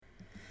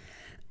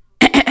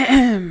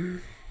Hey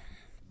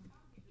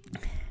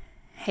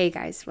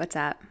guys, what's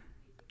up?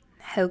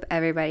 Hope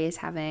everybody is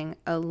having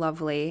a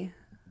lovely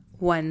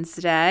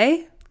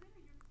Wednesday.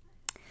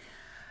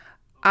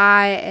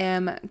 I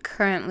am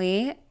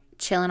currently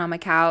chilling on my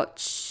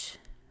couch,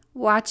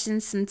 watching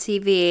some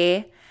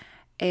TV,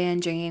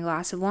 and drinking a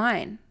glass of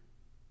wine,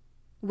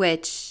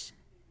 which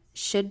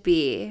should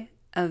be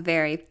a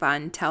very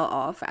fun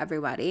tell-all for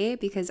everybody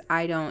because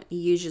I don't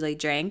usually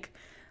drink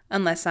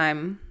unless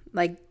I'm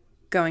like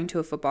going to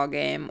a football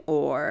game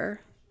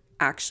or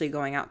actually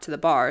going out to the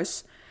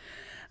bars.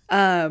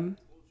 But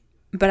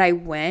I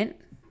went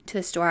to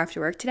the store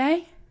after work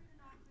today.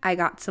 I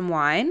got some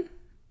wine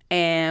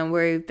and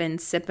we've been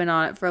sipping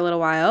on it for a little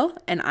while.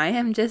 And I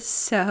am just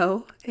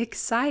so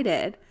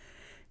excited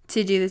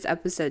to do this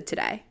episode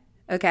today.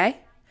 Okay?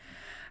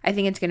 I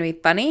think it's going to be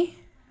funny.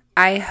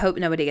 I hope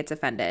nobody gets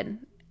offended.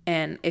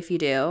 And if you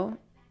do,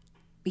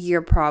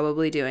 you're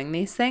probably doing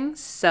these things.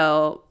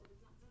 So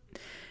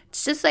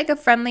it's just like a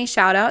friendly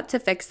shout out to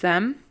fix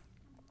them.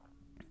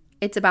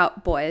 It's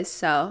about boys.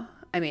 So,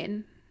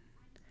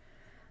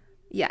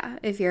 yeah,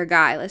 if you're a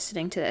guy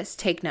listening to this,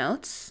 take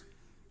notes.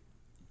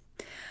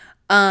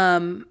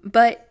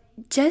 But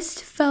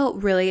just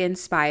felt really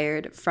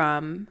inspired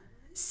from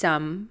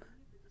some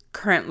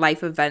current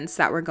life events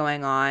that were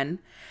going on.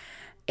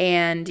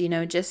 And,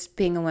 just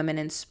being a woman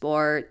in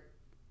sport,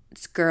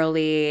 it's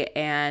girly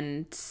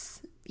and,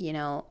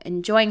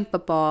 enjoying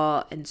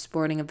football and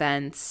sporting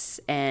events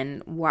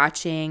and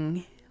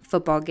watching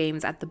football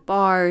games at the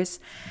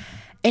bars.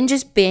 And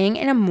just being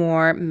in a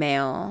more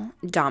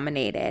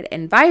male-dominated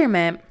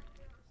environment,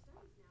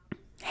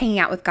 hanging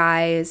out with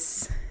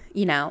guys,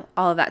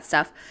 all of that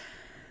stuff.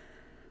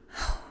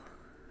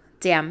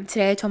 Damn,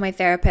 today I told my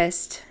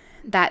therapist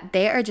that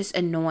they are just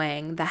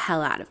annoying the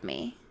hell out of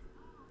me.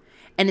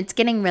 And it's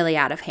getting really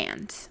out of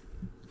hand.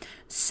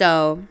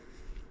 So,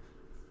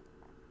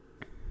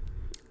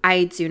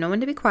 I do know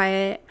when to be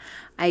quiet.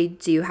 I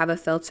do have a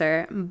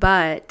filter.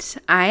 But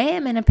I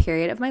am in a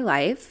period of my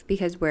life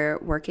because we're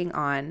working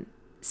on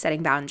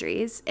setting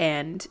boundaries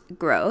and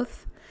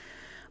growth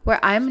where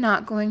I'm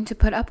not going to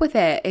put up with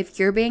it. If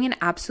you're being an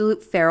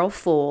absolute feral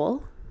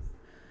fool,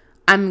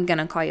 I'm going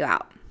to call you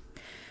out.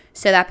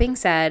 So that being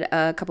said,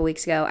 a couple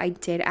weeks ago, I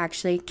did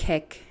actually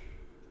kick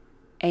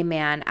a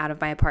man out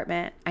of my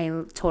apartment.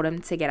 I told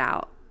him to get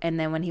out. And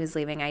then when he was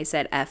leaving, I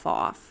said, F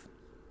off.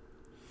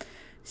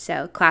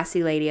 So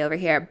classy lady over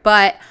here.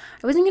 But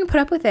I wasn't going to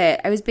put up with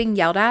it. I was being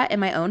yelled at in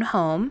my own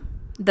home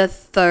the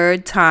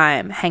third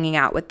time hanging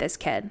out with this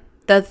kid.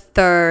 The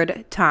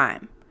third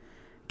time.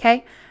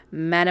 Okay?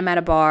 Met him at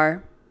a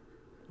bar,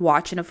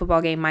 watching a football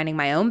game, minding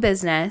my own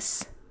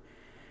business.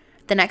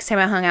 The next time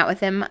I hung out with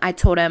him, I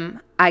told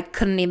him I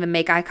couldn't even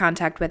make eye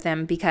contact with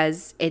him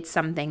because it's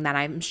something that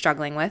I'm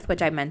struggling with,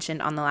 which I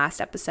mentioned on the last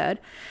episode.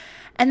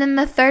 And then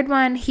the third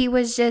one, he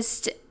was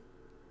just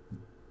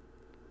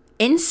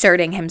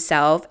inserting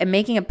himself and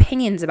making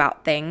opinions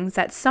about things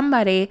that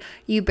somebody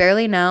you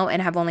barely know and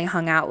have only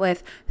hung out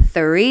with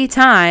 3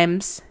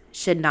 times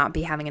should not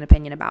be having an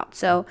opinion about.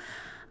 So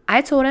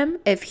I told him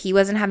if he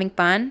wasn't having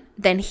fun,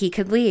 then he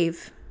could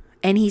leave.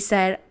 And he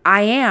said,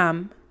 I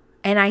am.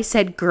 And I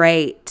said,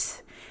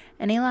 great.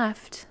 And he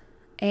left.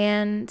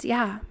 And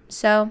yeah,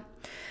 so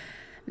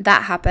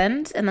that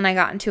happened. And then I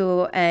got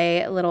into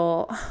a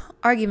little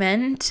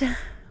argument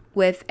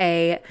with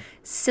a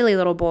silly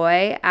little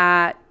boy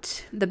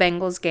at the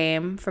Bengals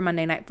game for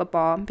Monday Night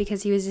Football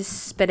because he was just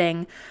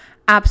spitting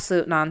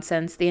absolute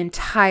nonsense the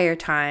entire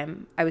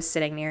time I was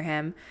sitting near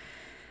him.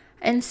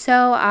 And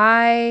so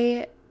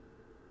I,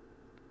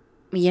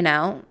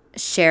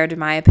 shared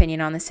my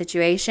opinion on the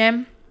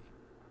situation.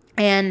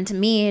 And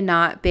me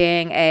not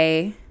being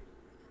a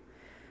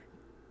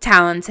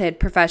talented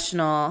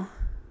professional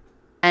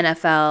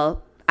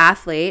NFL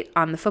athlete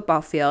on the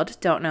football field,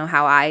 don't know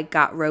how I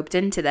got roped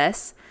into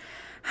this.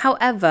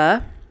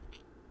 However,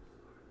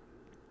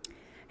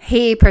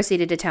 he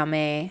proceeded to tell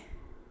me,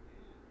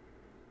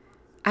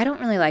 I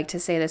don't really like to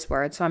say this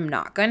word, so I'm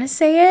not going to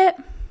say it.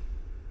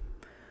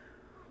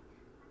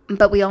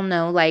 But we all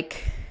know,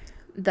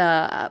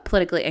 the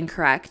politically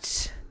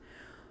incorrect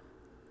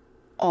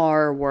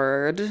R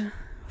word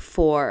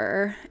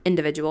for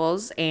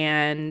individuals.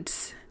 And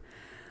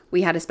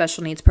we had a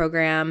special needs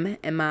program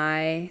in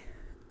my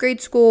grade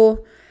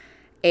school.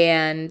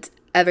 And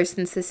ever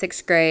since the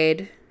 6th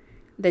grade,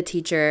 the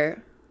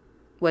teacher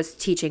was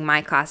teaching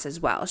my class as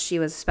well. She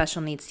was a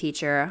special needs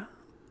teacher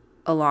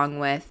along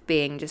with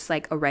being just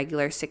like a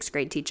regular 6th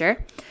grade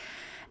teacher.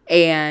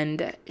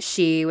 And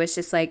she was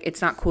just like,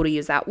 it's not cool to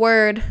use that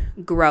word.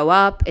 Grow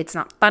up. It's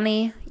not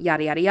funny.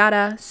 Yada, yada,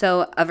 yada.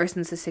 So ever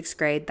since the 6th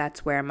grade,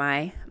 that's where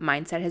my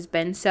mindset has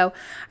been. So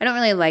I don't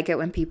really like it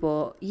when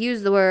people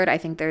use the word. I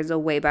think there's a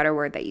way better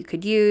word that you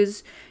could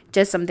use.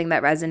 Just something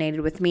that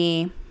resonated with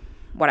me.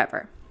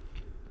 Whatever.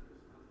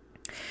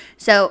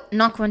 So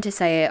not going to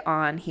say it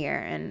on here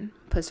and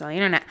post it on the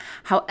internet.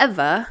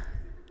 However,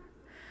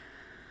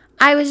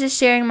 I was just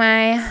sharing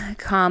my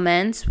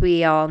comments.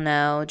 We all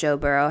know Joe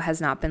Burrow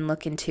has not been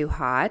looking too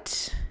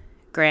hot.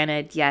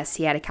 Granted, yes,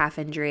 he had a calf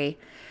injury.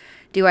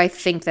 Do I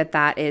think that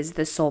that is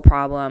the sole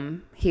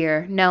problem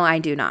here? No, I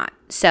do not.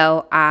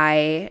 So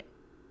I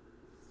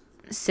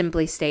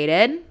simply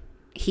stated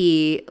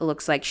he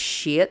looks like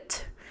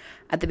shit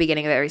at the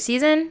beginning of every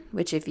season,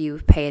 which if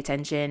you pay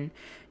attention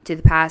to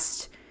the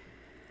past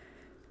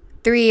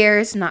 3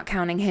 years, not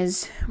counting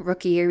his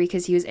rookie year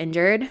because he was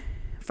injured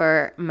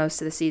for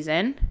most of the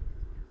season,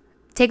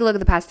 take a look at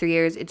the past 3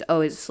 years, it's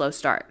always a slow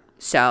start.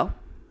 So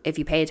if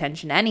you pay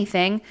attention to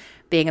anything,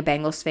 being a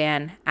Bengals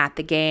fan at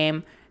the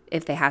game,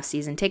 if they have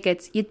season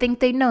tickets, you'd think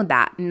they'd know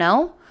that.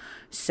 No?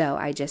 So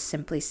I just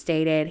simply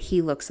stated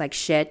he looks like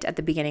shit at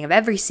the beginning of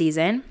every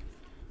season.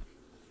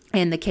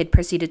 And the kid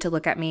proceeded to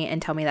look at me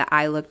and tell me that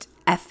I looked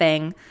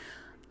effing,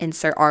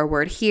 insert R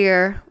word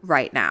here,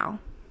 right now.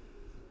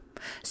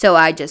 So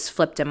I just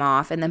flipped him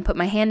off and then put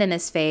my hand in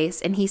his face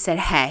and he said,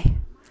 hey,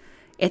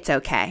 it's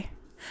okay.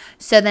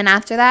 So then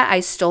after that, I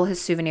stole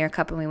his souvenir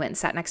cup and we went and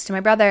sat next to my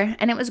brother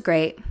and it was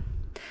great.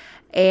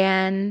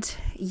 And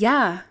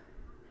yeah,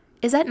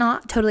 is that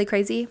not totally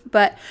crazy?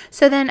 But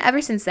so then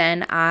ever since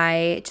then,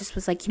 I just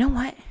was like, you know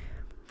what?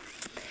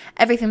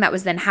 Everything that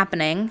was then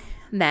happening,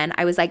 then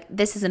I was like,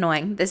 this is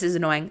annoying. This is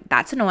annoying.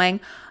 That's annoying.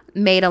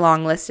 Made a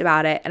long list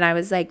about it. And I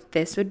was like,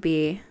 this would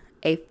be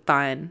a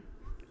fun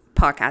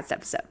podcast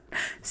episode.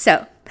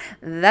 So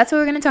that's what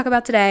we're going to talk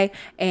about today.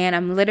 And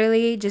I'm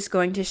literally just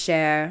going to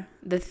share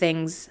the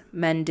things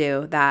men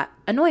do that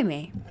annoy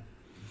me.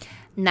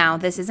 Now,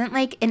 this isn't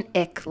like an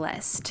ick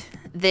list.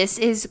 This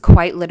is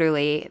quite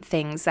literally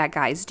things that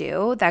guys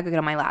do that could get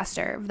on my last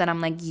nerve. That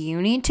I'm like,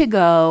 you need to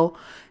go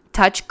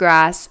touch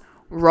grass,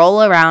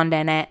 roll around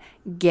in it,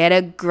 get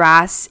a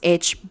grass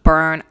itch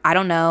burn, I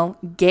don't know,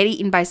 get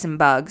eaten by some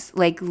bugs.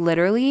 Like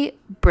literally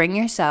bring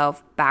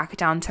yourself back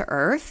down to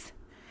earth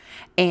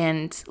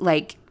and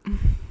like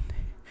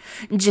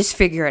just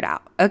figure it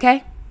out,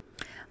 okay?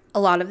 A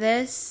lot of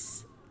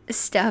this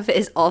stuff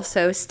is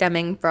also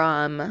stemming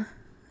from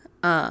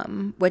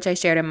which I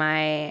shared in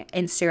my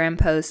Instagram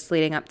post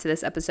leading up to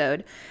this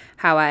episode,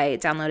 how I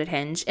downloaded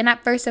Hinge. And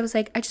at first I was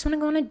like, I just want to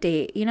go on a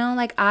date, you know,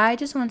 like I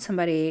just want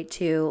somebody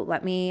to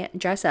let me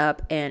dress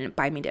up and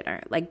buy me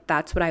dinner. Like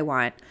that's what I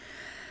want.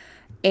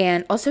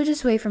 And also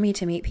just a way for me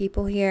to meet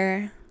people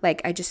here.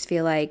 Like I just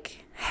feel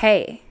like,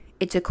 hey,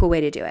 it's a cool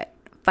way to do it.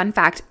 Fun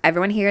fact,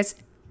 everyone here is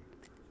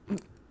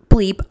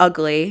bleep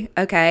ugly,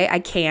 okay? I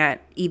can't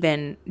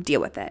even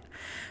deal with it.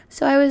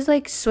 So I was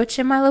like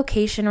switching my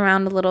location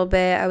around a little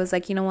bit. I was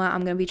like, you know what? I'm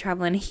going to be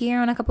traveling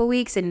here in a couple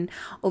weeks and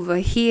over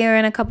here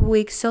in a couple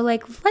weeks. So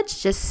like,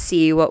 let's just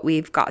see what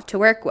we've got to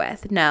work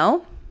with.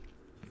 No?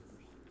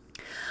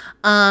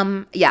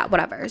 Yeah,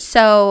 whatever.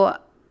 So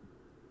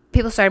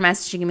people started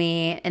messaging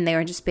me and they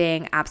were just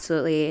being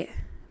absolutely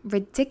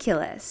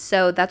ridiculous.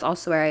 So that's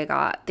also where I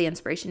got the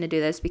inspiration to do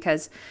this,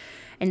 because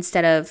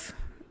instead of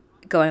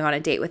going on a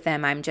date with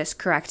them, I'm just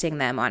correcting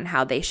them on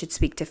how they should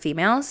speak to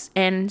females.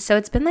 And so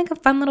it's been like a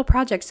fun little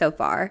project so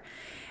far.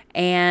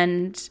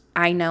 And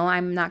I know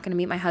I'm not going to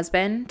meet my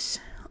husband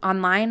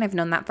online. I've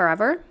known that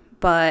forever.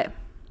 But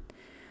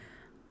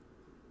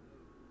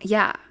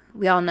yeah,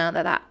 we all know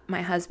that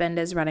my husband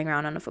is running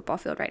around on a football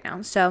field right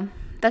now. So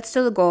that's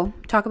still the goal.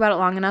 Talk about it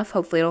long enough.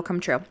 Hopefully it'll come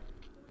true.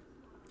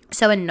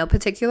 So in no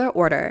particular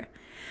order,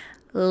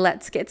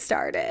 let's get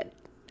started.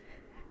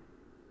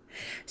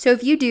 So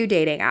if you do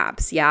dating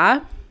apps,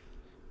 yeah,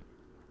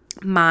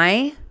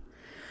 my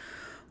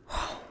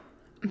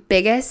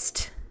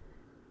biggest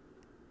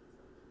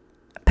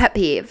pet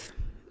peeve,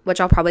 which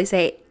I'll probably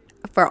say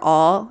for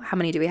all, how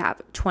many do we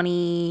have?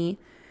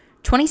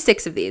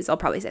 26 of these, I'll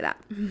probably say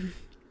that.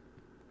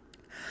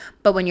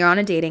 But when you're on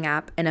a dating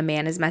app and a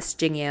man is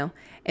messaging you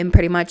and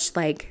pretty much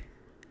like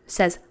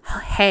says,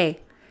 hey,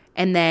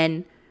 and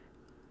then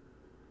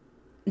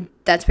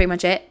that's pretty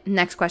much it.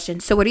 Next question.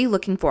 So what are you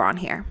looking for on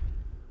here?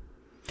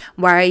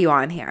 Why are you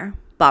on here?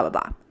 Blah,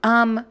 blah,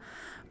 blah.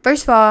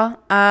 First of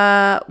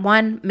all,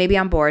 one, maybe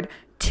I'm bored.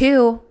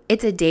 Two,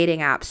 it's a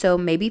dating app. So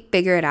maybe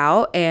figure it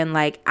out and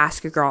like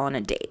ask your girl on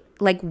a date.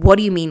 Like, what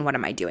do you mean? What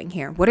am I doing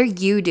here? What are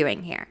you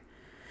doing here?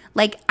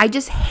 Like, I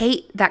just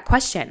hate that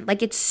question.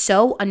 Like, it's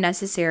so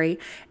unnecessary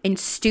and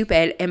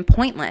stupid and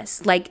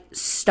pointless. Like,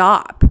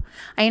 stop.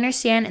 I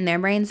understand in their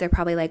brains, they're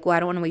probably like, well, I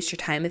don't want to waste your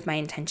time if my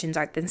intentions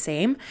aren't the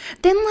same.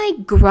 Then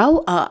like,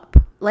 grow up.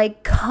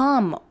 Like,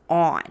 come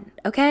on.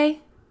 Okay?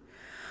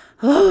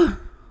 I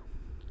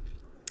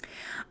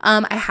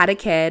had a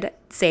kid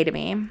say to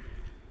me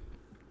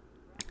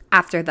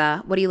after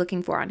what are you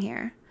looking for on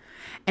here?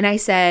 And I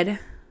said,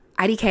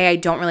 IDK, I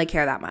don't really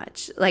care that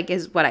much, like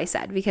is what I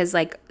said, because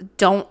like,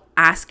 don't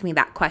ask me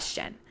that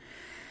question.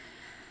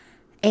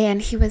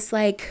 And he was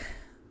like,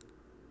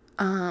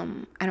 I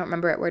don't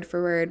remember it word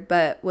for word,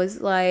 but was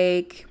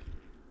like,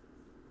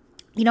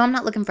 you know, I'm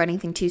not looking for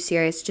anything too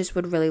serious, just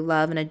would really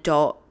love an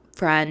adult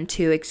friend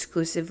to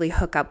exclusively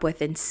hook up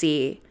with and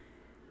see.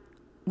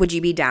 Would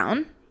you be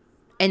down?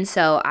 And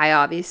so I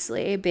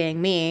obviously,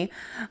 being me,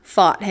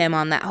 fought him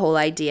on that whole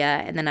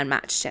idea and then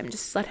unmatched him.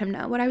 Just let him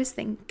know what I was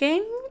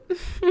thinking.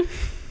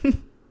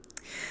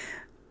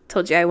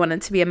 Told you I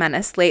wanted to be a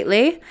menace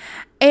lately.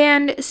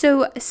 And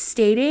so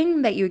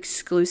stating that you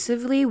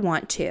exclusively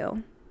want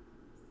to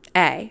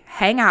A,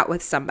 hang out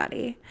with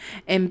somebody,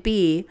 and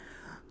B,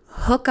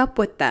 hook up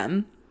with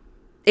them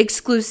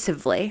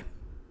exclusively,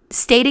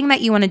 stating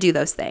that you want to do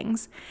those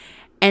things,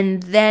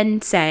 and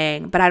then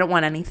saying, but I don't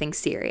want anything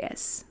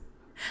serious.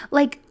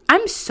 Like,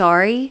 I'm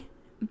sorry,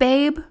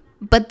 babe,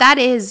 but that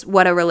is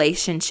what a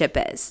relationship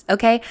is,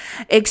 okay?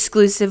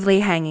 Exclusively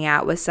hanging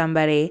out with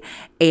somebody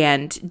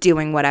and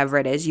doing whatever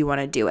it is you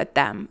want to do with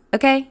them,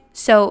 okay?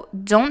 So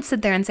don't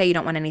sit there and say you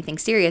don't want anything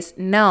serious.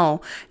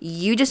 No,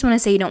 you just want to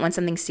say you don't want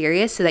something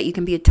serious so that you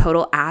can be a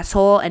total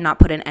asshole and not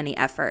put in any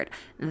effort.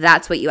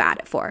 That's what you add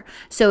it for.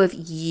 So if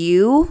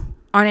you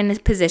aren't in a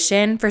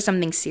position for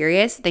something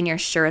serious, then you're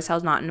sure as hell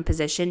not in a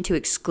position to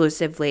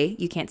exclusively,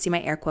 you can't see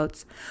my air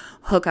quotes,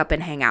 hook up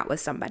and hang out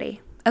with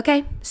somebody,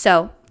 okay?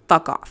 So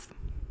fuck off.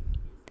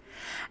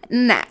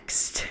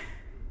 Next,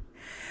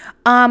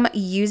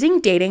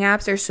 using dating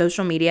apps or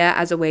social media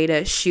as a way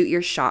to shoot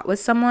your shot with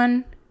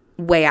someone,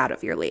 way out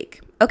of your league,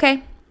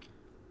 okay?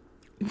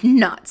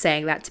 Not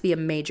saying that to be a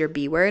major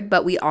B word,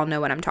 but we all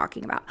know what I'm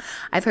talking about.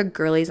 I've heard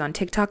girlies on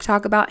TikTok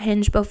talk about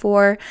Hinge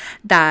before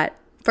that,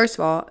 first of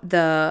all,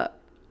 the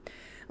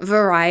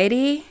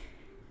variety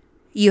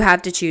you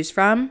have to choose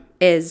from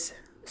is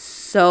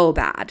so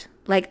bad.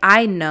 Like,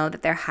 I know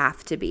that there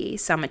have to be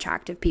some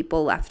attractive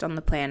people left on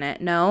the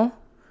planet. No?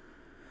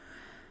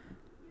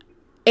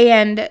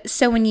 And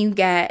so when you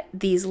get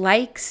these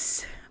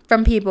likes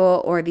from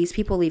people or these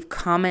people leave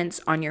comments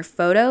on your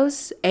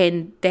photos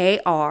and they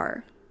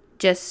are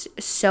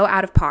just so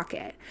out of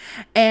pocket.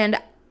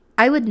 And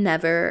I would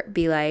never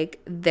be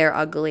like, they're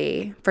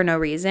ugly for no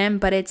reason,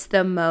 but it's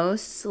the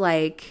most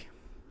like,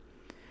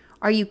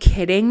 are you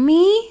kidding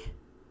me?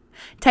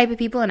 Type of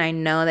people. And I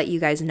know that you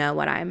guys know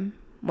what I'm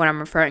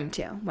referring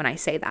to when I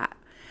say that.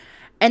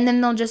 And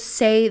then they'll just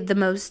say the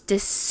most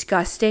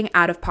disgusting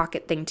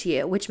out-of-pocket thing to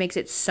you, which makes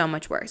it so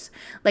much worse.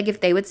 Like, if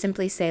they would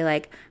simply say,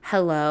 like,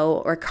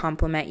 hello or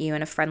compliment you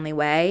in a friendly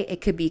way, it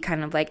could be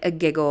kind of like a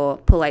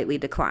giggle, politely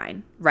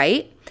decline,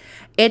 right?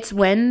 It's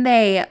when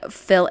they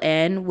fill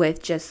in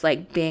with just,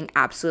 like, being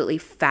absolutely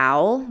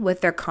foul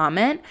with their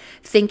comment,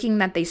 thinking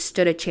that they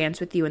stood a chance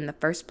with you in the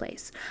first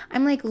place.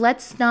 I'm like,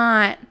 let's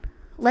not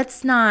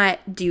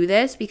do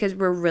this because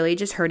we're really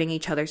just hurting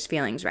each other's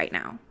feelings right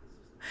now.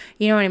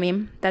 You know what I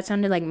mean? That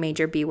sounded like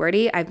major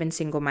B-wordy. I've been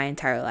single my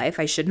entire life.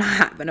 I should not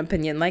have an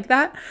opinion like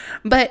that.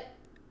 But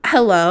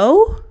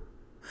hello?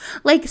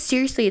 Like,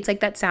 seriously, it's like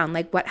that sound.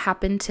 Like, what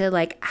happened to,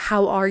 like,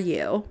 how are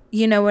you?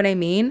 You know what I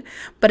mean?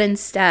 But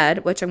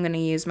instead, which I'm going to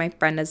use my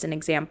friend as an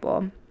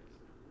example,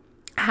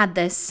 had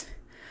this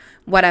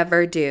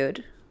whatever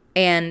dude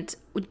and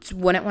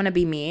wouldn't want to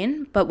be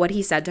mean, but what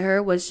he said to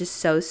her was just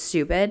so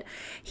stupid.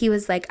 He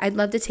was like, I'd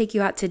love to take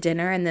you out to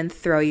dinner and then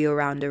throw you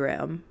around a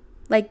room.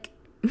 Like,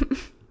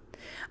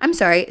 I'm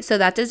sorry. So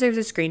that deserves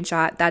a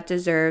screenshot. That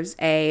deserves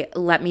a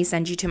let me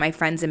send you to my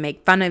friends and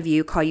make fun of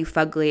you, call you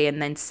fugly,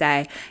 and then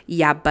say,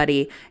 yeah,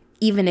 buddy,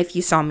 even if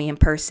you saw me in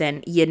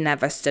person, you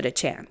never stood a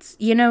chance.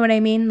 You know what I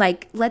mean?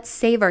 Like, let's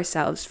save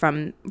ourselves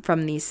from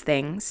these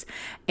things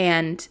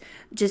and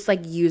just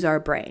like use our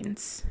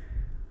brains.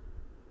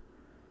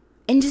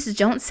 And just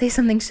don't say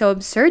something so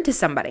absurd to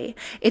somebody.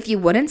 If you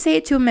wouldn't say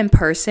it to them in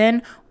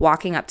person,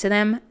 walking up to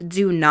them,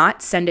 do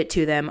not send it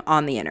to them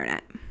on the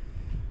internet.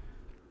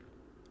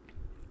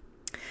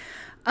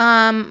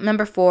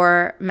 Number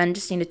 4, men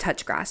just need to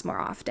touch grass more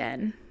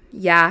often.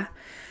 Yeah.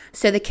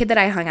 So the kid that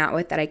I hung out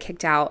with that I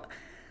kicked out,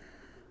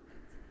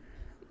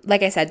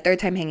 like I said, 3rd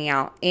time hanging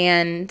out.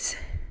 And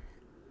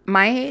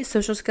my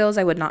social skills,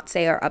 I would not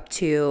say are up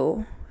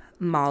to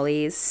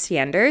Molly's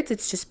standards.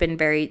 It's just been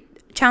very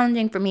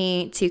challenging for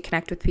me to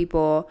connect with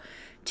people,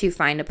 to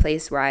find a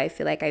place where I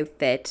feel like I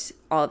fit,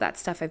 all of that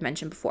stuff I've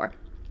mentioned before.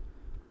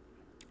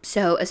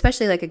 So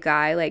especially like a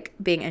guy like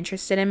being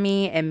interested in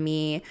me and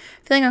me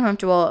feeling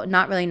uncomfortable,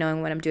 not really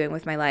knowing what I'm doing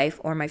with my life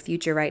or my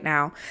future right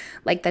now.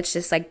 Like that's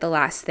just like the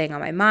last thing on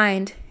my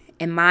mind.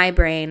 In my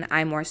brain,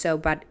 I more so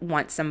but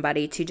want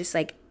somebody to just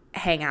like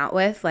hang out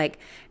with, like,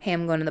 hey,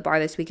 I'm going to the bar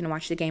this weekend to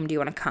watch the game. Do you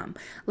want to come?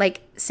 Like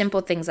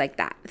simple things like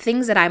that.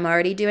 Things that I'm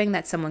already doing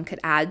that someone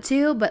could add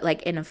to, but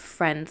like in a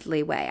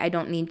friendly way. I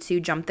don't need to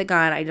jump the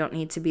gun. I don't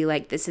need to be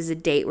like, this is a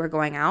date, we're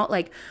going out.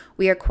 Like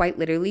we are quite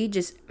literally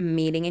just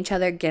meeting each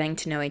other, getting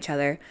to know each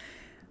other,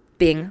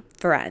 being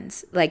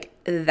friends. Like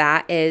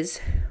that is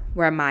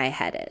where my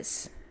head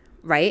is,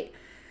 right?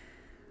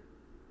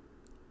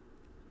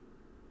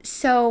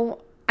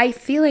 So I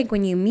feel like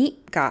when you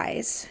meet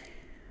guys,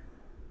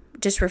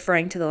 just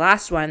referring to the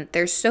last one,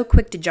 they're so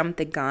quick to jump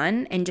the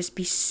gun and just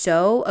be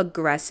so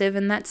aggressive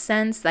in that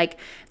sense. Like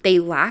they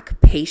lack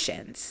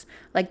patience.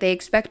 Like they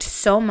expect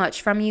so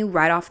much from you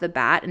right off the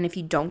bat. And if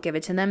you don't give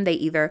it to them, they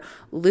either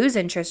lose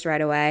interest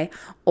right away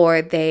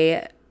or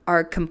they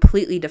are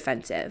completely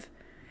defensive.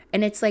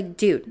 And it's like,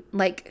 dude,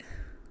 like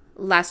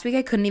last week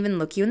I couldn't even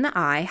look you in the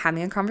eye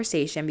having a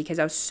conversation because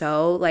I was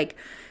so like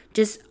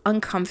just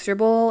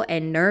uncomfortable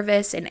and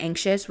nervous and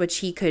anxious, which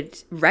he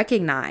could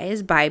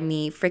recognize by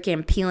me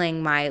freaking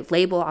peeling my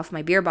label off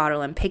my beer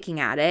bottle and picking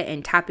at it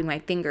and tapping my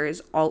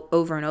fingers all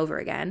over and over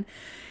again.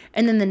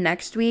 And then the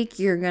next week,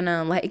 you're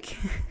gonna like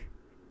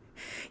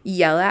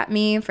yell at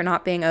me for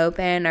not being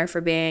open or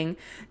for being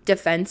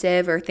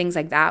defensive or things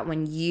like that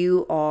when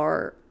you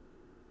are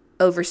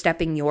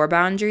overstepping your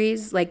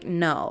boundaries. Like,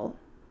 no.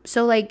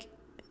 So like,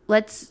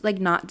 let's like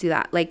not do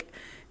that. Like,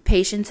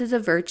 patience is a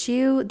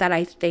virtue that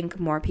I think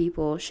more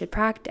people should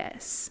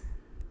practice.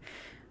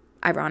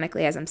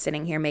 Ironically, as I'm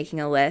sitting here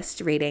making a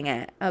list, reading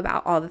it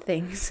about all the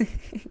things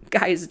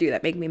guys do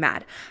that make me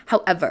mad.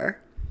 However,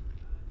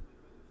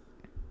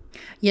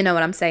 you know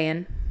what I'm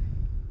saying?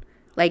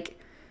 Like,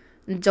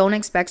 don't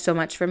expect so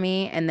much from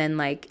me. And then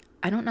like,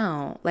 I don't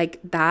know, like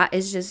that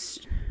is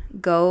just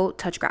go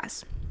touch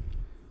grass.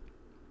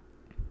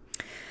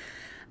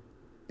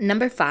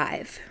 Number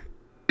 5.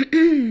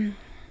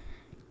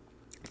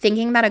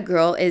 Thinking that a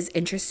girl is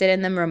interested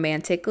in them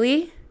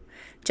romantically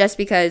just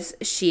because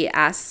she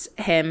asks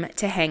him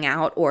to hang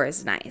out or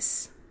is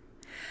nice.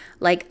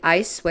 Like,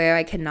 I swear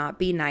I cannot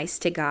be nice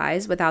to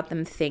guys without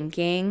them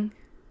thinking,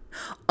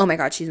 oh my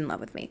God, she's in love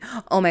with me.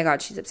 Oh my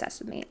God, she's obsessed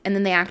with me. And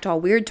then they act all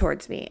weird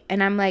towards me.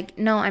 And I'm like,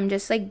 no, I'm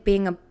just like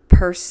being a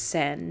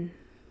person.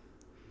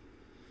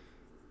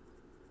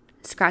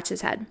 Scratch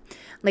his head.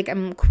 Like,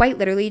 I'm quite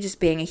literally just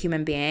being a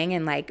human being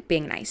and like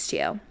being nice to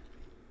you.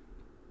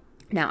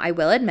 Now, I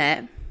will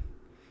admit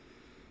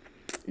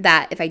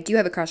that if I do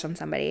have a crush on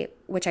somebody,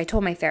 which I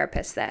told my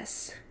therapist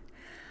this,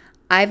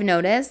 I've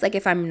noticed like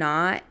if I'm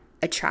not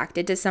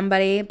attracted to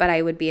somebody, but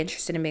I would be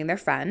interested in being their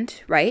friend,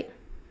 right?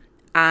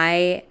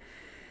 I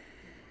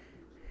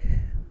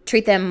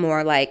treat them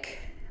more like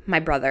my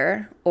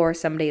brother or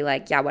somebody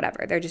like, yeah,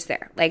 whatever. They're just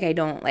there. Like, I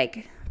don't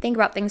like think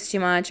about things too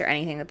much or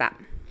anything like that.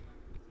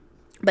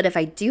 But if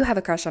I do have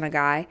a crush on a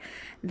guy,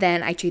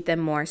 then I treat them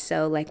more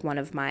so like one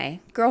of my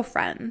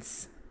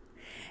girlfriends.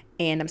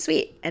 And I'm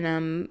sweet and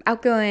I'm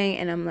outgoing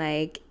and I'm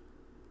like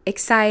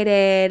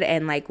excited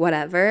and like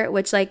whatever,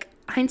 which like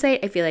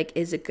hindsight I feel like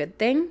is a good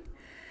thing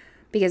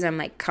because I'm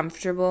like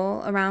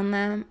comfortable around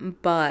them.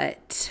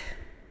 But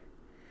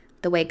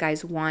the way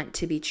guys want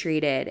to be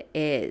treated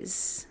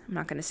is, I'm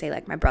not going to say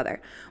like my brother,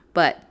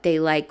 but they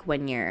like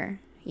when you're,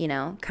 you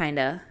know, kind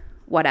of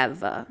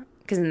whatever,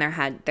 because in their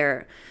head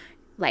they're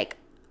like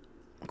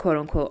quote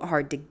unquote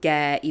hard to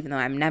get, even though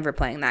I'm never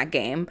playing that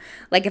game.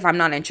 Like, if I'm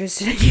not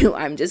interested in you,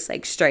 I'm just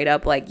like straight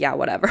up like, yeah,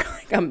 whatever.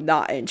 Like, I'm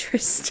not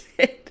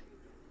interested.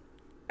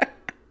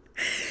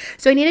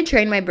 So I need to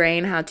train my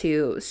brain how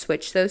to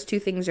switch those two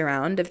things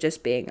around of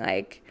just being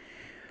like,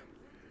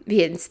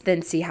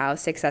 then see how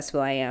successful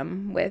I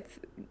am with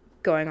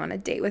going on a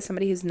date with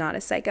somebody who's not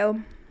a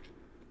psycho.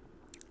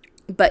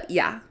 But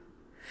yeah,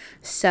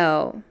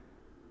 so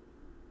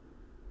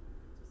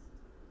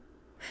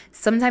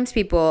sometimes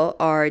people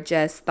are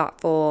just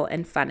thoughtful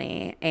and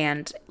funny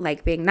and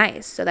like being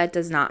nice. So that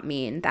does not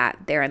mean that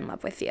they're in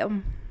love with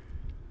you.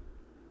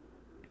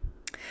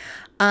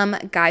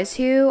 Guys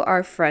who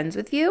are friends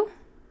with you,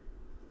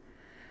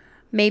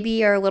 maybe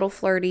you're a little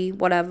flirty,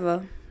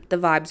 whatever the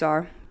vibes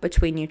are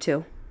between you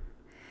two.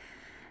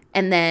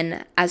 And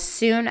then as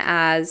soon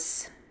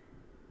as,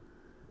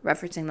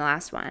 referencing the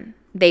last one,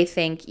 they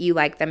think you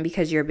like them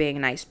because you're being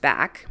nice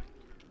back.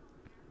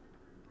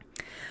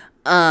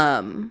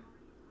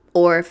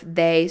 Or if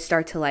they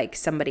start to like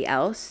somebody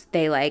else,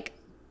 they like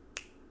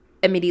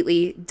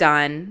immediately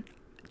done,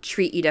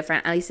 treat you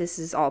different. At least this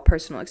is all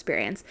personal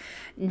experience.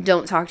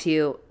 Don't talk to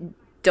you.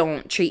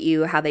 Don't treat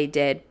you how they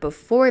did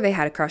before they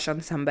had a crush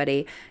on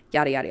somebody,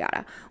 yada, yada,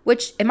 yada.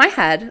 Which in my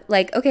head,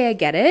 like, okay, I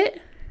get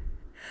it.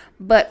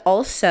 But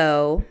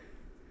also,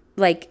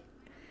 like,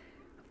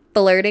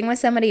 flirting with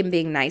somebody and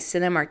being nice to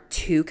them are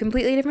two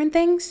completely different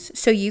things.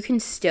 So you can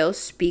still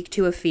speak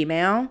to a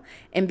female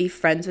and be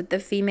friends with the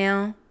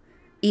female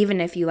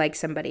even if you like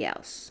somebody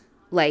else.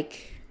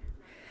 Like,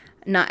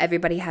 not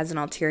everybody has an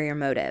ulterior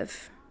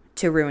motive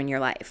to ruin your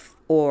life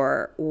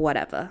or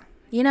whatever,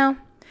 you know?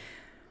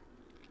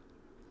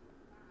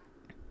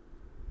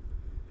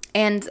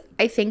 And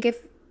I think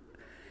if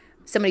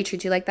somebody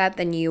treats you like that,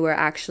 then you were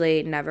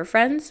actually never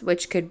friends,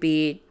 which could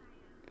be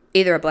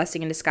either a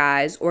blessing in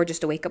disguise or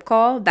just a wake-up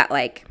call that,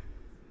 like,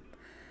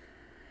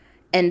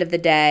 end of the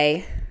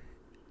day,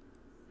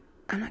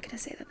 I'm not going to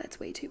say that that's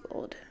way too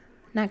bold.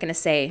 I'm not going to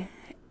say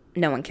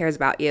no one cares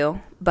about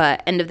you,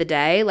 but end of the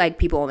day, like,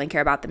 people only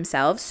care about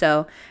themselves,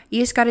 so you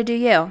just got to do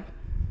you.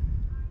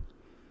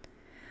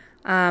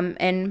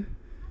 And,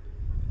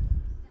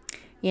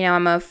 you know,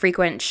 I'm a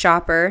frequent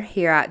shopper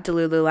here at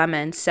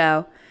Lululemon,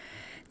 so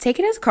take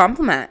it as a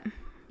compliment,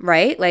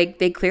 right? Like,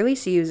 they clearly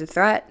see you as a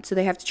threat, so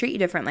they have to treat you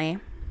differently.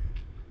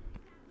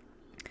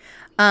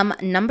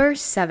 Number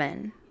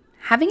 7,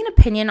 having an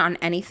opinion on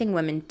anything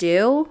women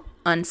do,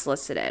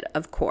 unsolicited,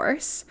 of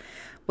course,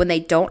 when they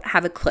don't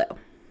have a clue.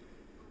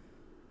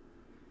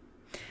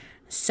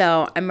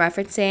 So I'm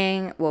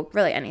referencing, well,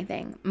 really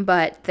anything,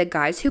 but the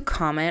guys who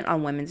comment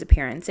on women's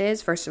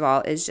appearances, first of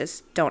all, is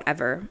just don't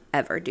ever,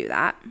 ever do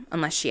that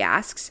unless she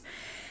asks.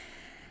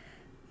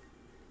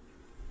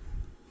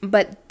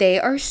 But they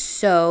are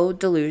so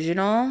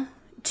delusional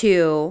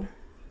to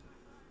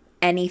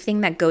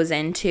anything that goes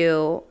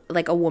into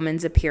like a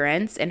woman's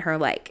appearance and her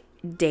like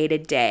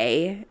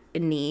day-to-day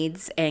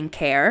needs and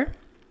care,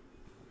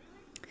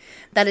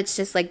 that it's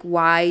just like,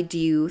 why do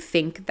you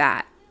think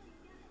that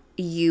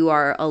you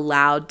are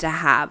allowed to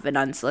have an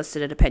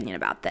unsolicited opinion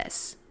about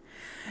this?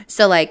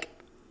 So like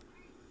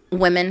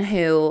women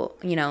who,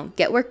 you know,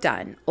 get work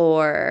done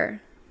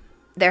or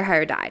their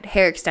hair dyed,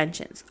 hair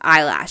extensions,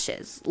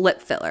 eyelashes,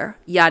 lip filler,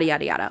 yada,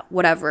 yada, yada,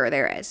 whatever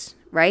there is,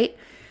 right?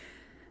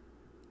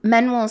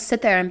 Men will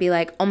sit there and be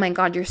like, oh my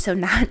God, you're so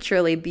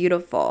naturally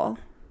beautiful.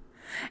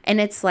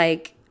 And it's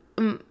like,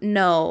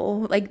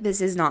 no, like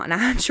this is not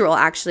natural.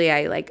 Actually,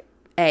 I like,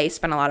 A,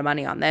 spent a lot of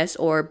money on this,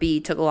 or B,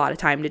 took a lot of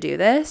time to do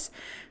this.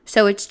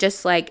 So it's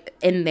just like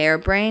in their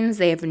brains,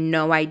 they have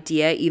no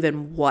idea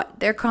even what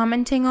they're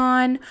commenting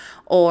on.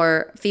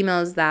 Or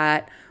females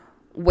that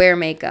wear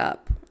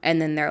makeup and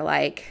then they're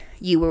like,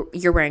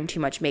 you're wearing too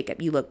much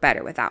makeup. You look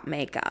better without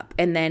makeup.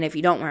 And then if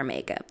you don't wear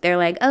makeup, they're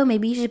like, oh,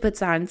 maybe you should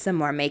put on some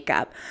more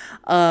makeup.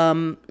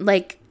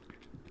 Like,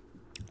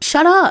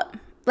 shut up.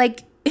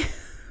 Like,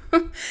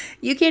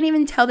 you can't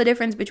even tell the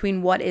difference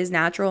between what is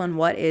natural and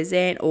what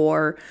isn't,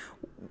 or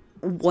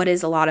what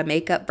is a lot of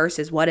makeup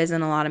versus what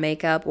isn't a lot of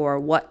makeup, or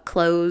what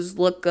clothes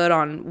look good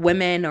on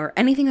women or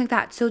anything like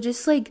that. So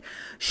just like,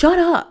 shut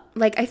up.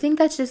 Like, I think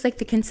that's just like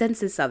the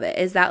consensus of it,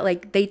 is that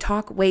like they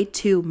talk way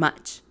too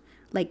much.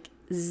 Like,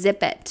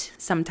 zip it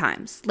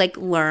sometimes. Like,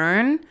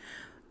 learn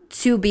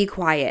to be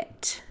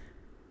quiet.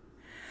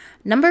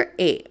 Number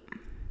 8,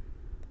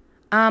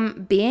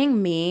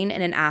 being mean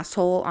and an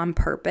asshole on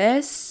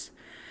purpose,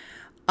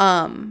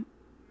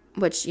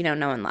 which, you know,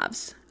 no one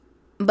loves.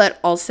 But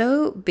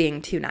also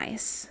being too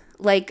nice.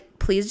 Like,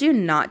 please do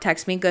not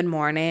text me good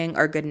morning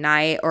or good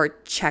night or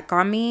check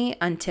on me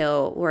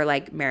until we're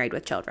like married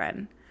with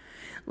children.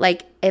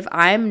 Like, if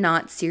I'm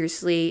not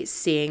seriously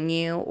seeing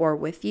you or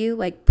with you,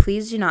 like,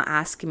 please do not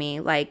ask me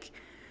like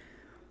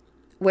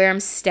where I'm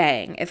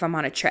staying if I'm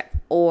on a trip,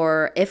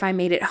 or if I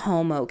made it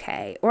home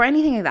okay, or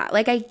anything like that.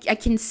 Like, I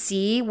can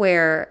see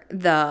where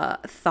the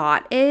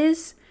thought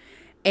is,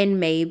 and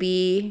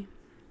maybe,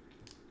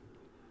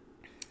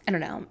 I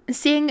don't know,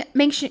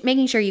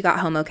 making sure you got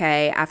home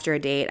okay after a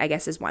date, I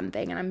guess, is one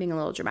thing, and I'm being a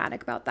little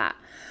dramatic about that.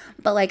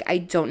 But like, I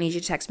don't need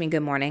you to text me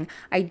good morning.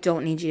 I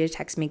don't need you to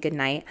text me good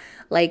night.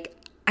 Like,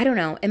 I don't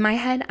know. In my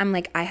head, I'm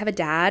like, I have a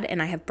dad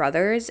and I have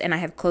brothers and I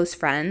have close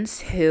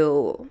friends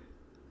who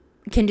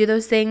can do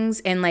those things.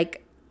 And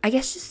like, I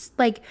guess just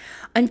like,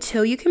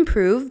 until you can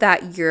prove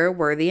that you're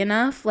worthy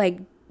enough, like,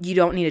 you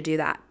don't need to do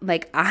that.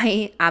 Like,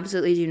 I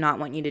absolutely do not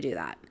want you to do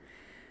that.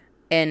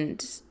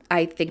 And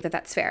I think that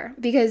that's fair,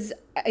 because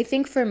I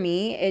think for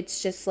me,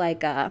 it's just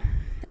like a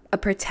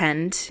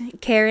pretend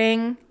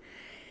caring.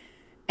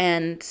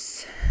 And,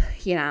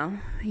 you know,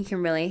 you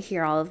can really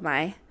hear all of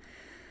my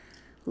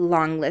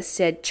long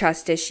listed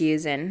trust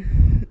issues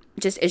and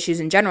just issues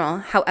in general.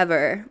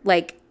 However,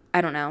 like, I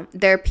don't know,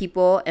 there are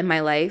people in my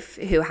life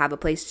who have a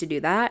place to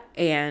do that.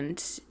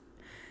 And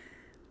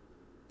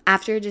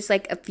after just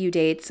like a few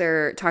dates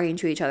or talking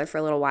to each other for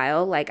a little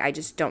while, like, I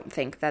just don't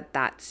think that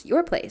that's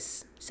your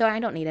place. So I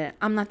don't need it.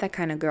 I'm not that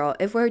kind of girl.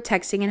 If we're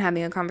texting and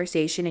having a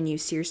conversation and you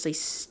seriously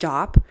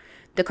stop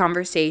the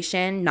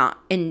conversation,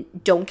 and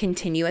don't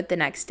continue it the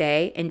next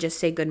day and just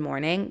say good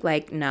morning,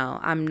 like, no,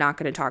 I'm not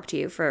going to talk to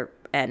you for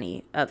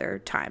any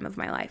other time of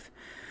my life.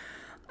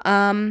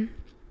 Number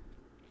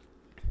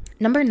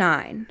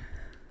 9,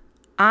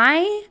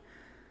 I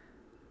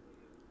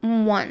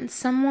want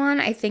someone,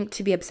 I think,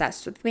 to be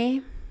obsessed with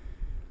me,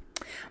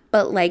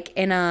 but like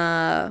they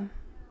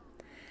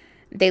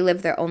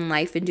live their own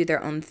life and do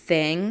their own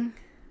thing,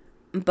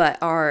 but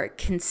are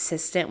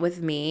consistent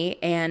with me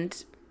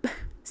and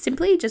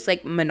simply just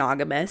like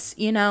monogamous,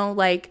 you know,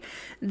 like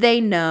they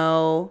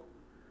know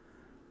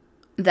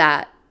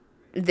that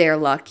they're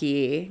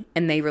lucky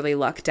and they really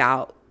lucked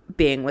out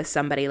being with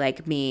somebody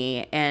like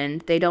me, and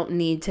they don't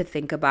need to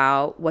think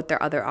about what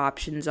their other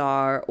options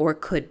are or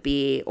could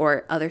be,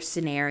 or other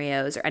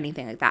scenarios or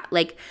anything like that.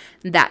 Like,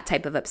 that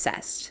type of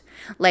obsessed.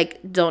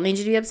 Like, don't need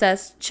you to be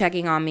obsessed,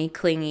 checking on me,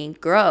 clingy,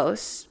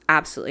 gross.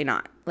 Absolutely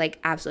not. Like,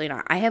 absolutely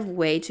not. I have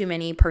way too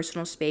many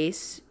personal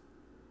space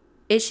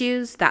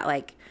issues that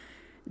like,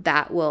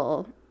 that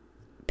will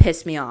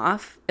piss me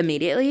off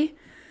immediately.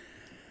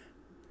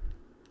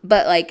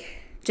 But like,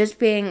 just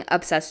being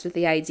obsessed with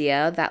the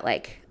idea that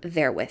like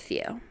they're with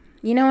you.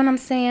 You know what I'm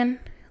saying?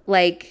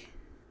 Like,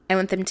 I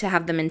want them to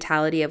have the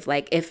mentality of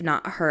like, if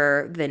not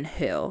her, then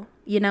who?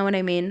 You know what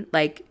I mean?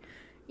 Like,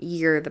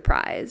 you're the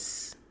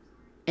prize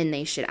and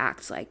they should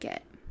act like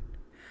it.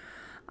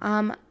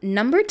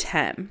 Number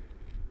 10.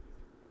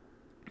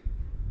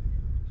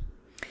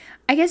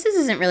 I guess this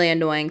isn't really an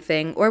annoying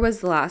thing, or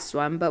was the last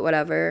one, but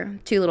whatever.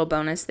 2 little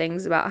bonus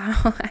things about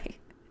how I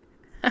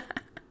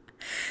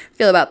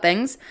feel about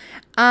things.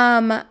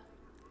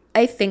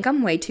 I think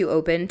I'm way too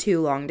open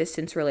to long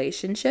distance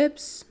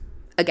relationships.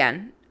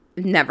 Again,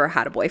 never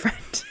had a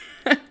boyfriend.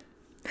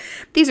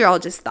 These are all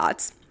just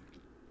thoughts.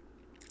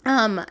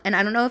 And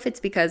I don't know if it's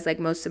because like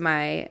most of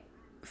my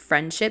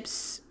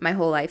friendships my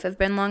whole life have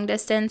been long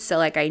distance, so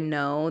like I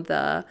know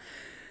the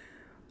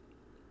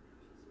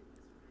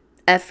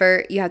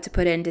effort you have to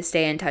put in to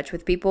stay in touch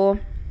with people.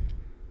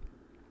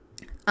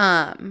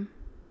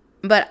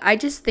 But I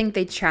just think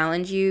they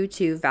challenge you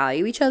to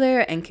value each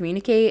other and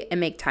communicate and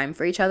make time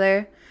for each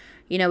other.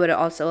 But it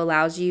also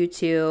allows you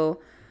to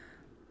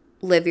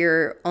live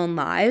your own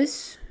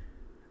lives.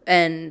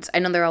 And I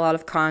know there are a lot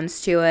of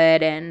cons to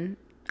it, and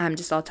I'm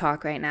just all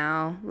talk right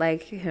now.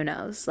 Like, who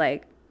knows?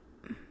 Like,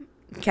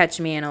 catch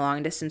me in a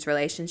long distance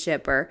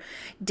relationship or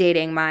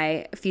dating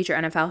my future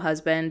NFL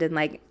husband and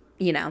like,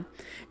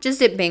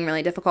 just it being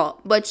really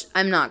difficult, which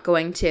I'm not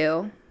going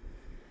to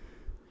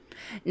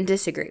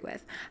disagree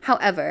with.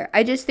 However,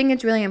 I just think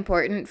it's really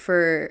important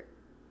for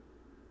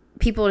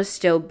people to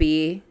still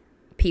be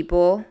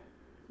people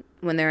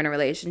when they're in a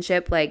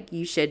relationship. Like,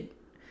 you should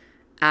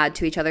add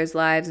to each other's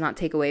lives, not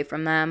take away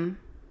from them.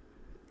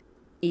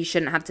 You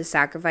shouldn't have to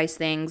sacrifice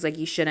things. Like,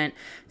 you shouldn't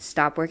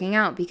stop working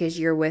out because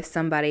you're with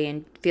somebody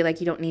and feel like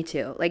you don't need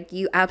to. Like,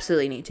 you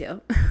absolutely need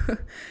to.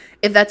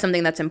 If that's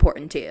something that's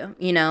important to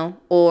you,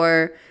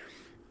 or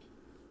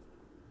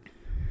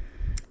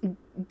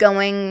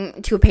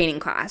going to a painting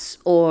class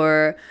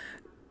or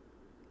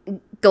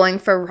going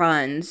for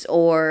runs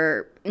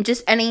or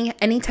just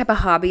any type of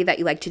hobby that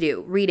you like to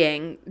do,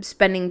 reading,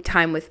 spending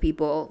time with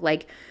people,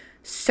 like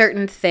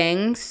certain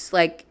things,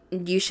 like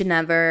you should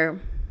never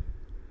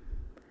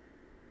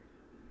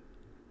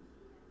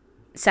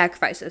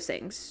sacrifice those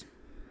things.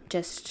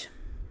 Just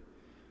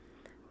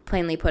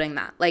plainly putting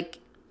that, like,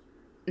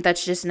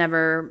 that's just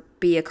never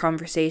be a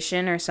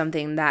conversation or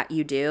something that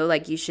you do.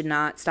 Like, you should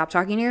not stop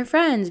talking to your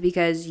friends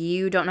because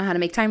you don't know how to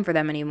make time for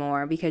them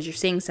anymore because you're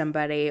seeing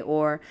somebody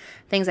or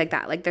things like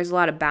that. Like, there's a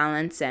lot of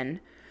balance and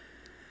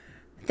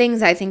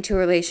things, I think, to a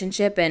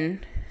relationship.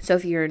 And so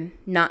if you're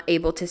not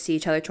able to see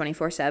each other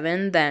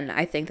 24/7, then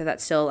I think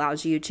that still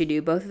allows you to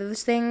do both of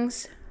those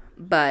things.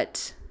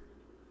 But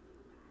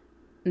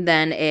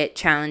then it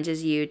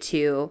challenges you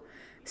to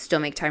still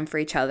make time for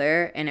each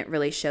other, and it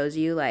really shows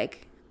you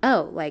like,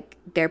 oh, like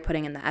they're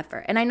putting in the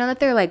effort. And I know that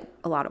there are like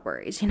a lot of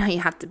worries, you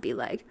have to be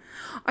like,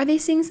 are they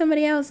seeing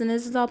somebody else and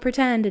this is all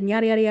pretend and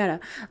yada yada yada.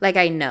 Like,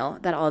 I know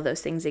that all of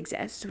those things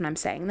exist when I'm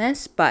saying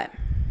this, but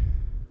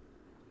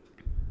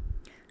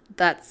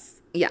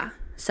that's, yeah.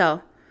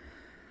 So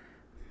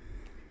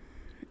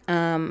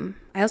I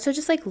also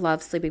just like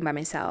love sleeping by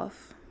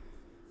myself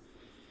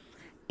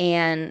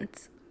and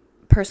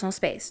personal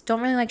space. Don't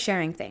really like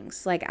sharing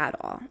things like at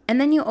all. And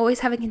then you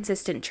always have a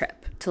consistent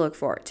trip to look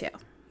forward to.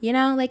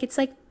 Like, it's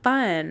like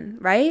fun,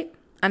 right?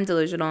 I'm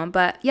delusional,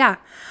 but yeah.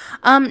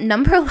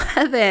 Number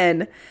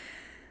 11,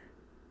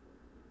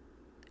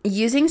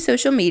 using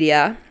social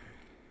media.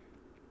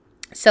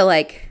 So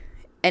like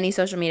any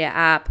social media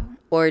app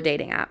or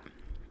dating app.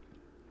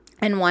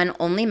 And one,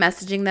 only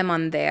messaging them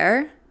on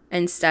there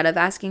instead of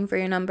asking for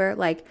your number.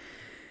 Like,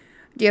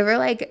 do you ever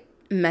like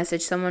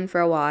message someone for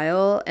a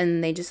while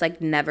and they just like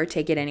never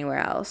take it anywhere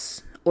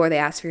else? Or they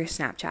ask for your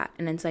Snapchat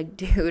and it's like,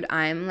 dude,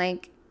 I'm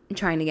like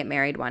trying to get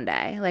married one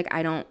day. Like,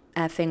 I don't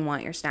effing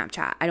want your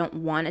Snapchat. I don't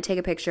want to take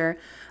a picture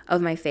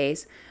of my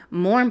face.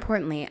 More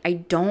importantly, I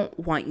don't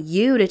want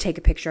you to take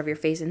a picture of your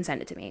face and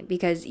send it to me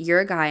because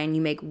you're a guy and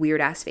you make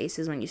weird ass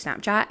faces when you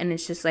Snapchat, and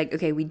it's just like,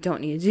 okay, we don't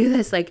need to do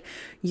this. Like,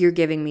 you're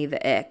giving me the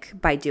ick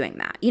by doing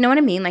that. You know what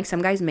I mean? Like,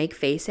 some guys make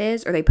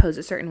faces or they pose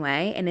a certain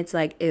way and it's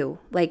like, ew.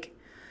 Like,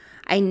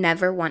 I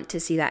never want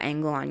to see that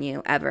angle on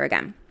you ever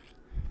again.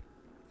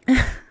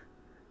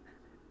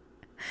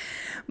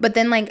 But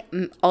then, like,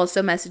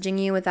 also messaging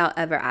you without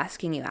ever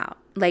asking you out.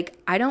 Like,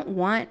 I don't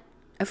want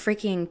a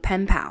freaking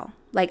pen pal.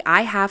 Like,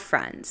 I have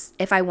friends.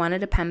 If I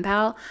wanted a pen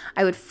pal,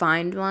 I would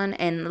find one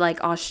in,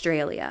 like,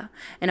 Australia.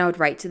 And I would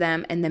write to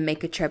them and then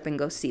make a trip and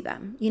go see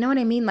them. You know what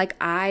I mean? Like,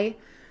 I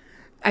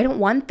don't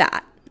want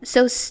that.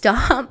 So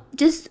stop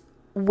just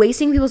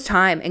wasting people's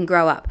time and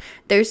grow up.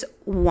 There's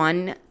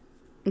one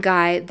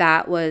guy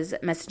that was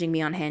messaging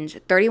me on Hinge,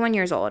 31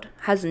 years old,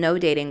 has no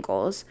dating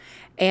goals,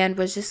 and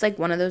was just like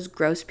one of those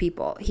gross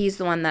people. He's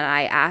the one that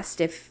I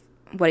asked if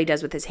what he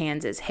does with his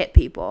hands is hit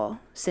people,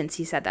 since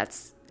he said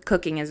that's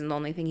cooking isn't the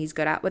only thing he's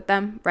good at with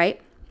them,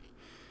 right?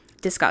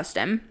 Disgust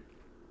him.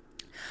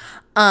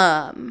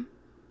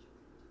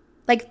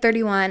 Like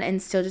 31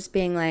 and still just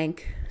being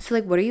like, so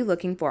like, what are you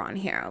looking for on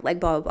here? Like,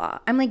 blah, blah, blah.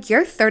 I'm like,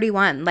 you're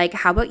 31. Like,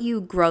 how about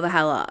you grow the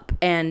hell up?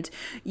 And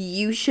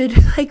you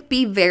should like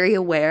be very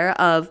aware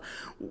of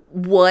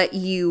what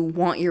you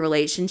want your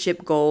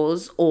relationship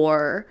goals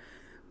or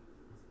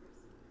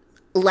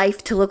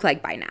life to look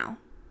like by now.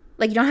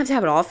 Like, you don't have to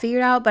have it all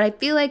figured out, but I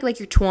feel like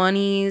your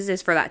 20s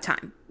is for that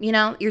time.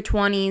 Your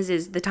 20s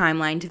is the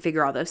timeline to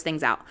figure all those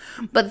things out.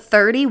 But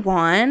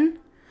 31,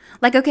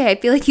 like, okay, I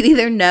feel like you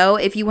either know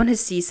if you want to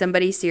see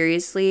somebody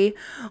seriously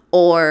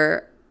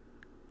or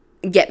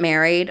get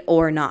married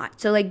or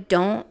not. So, like,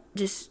 don't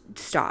just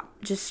stop.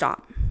 Just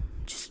stop.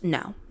 Just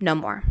no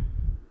more.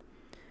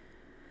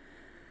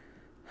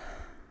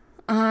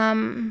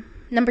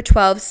 Number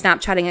 12,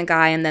 Snapchatting a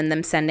guy and then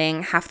them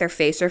sending half their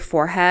face or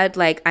forehead.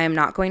 Like, I am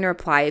not going to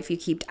reply if you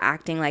keep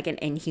acting like an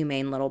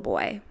inhumane little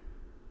boy.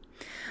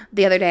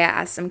 The other day I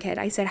asked some kid,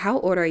 I said, how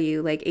old are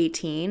you? Like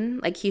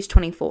 18? Like, he's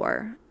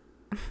 24.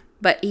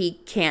 But he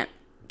can't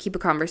keep a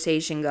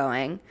conversation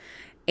going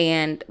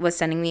and was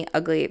sending me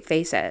ugly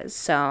faces.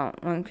 So,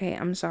 okay,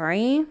 I'm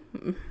sorry.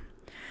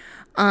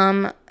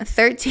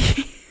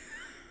 13.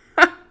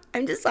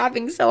 I'm just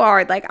laughing so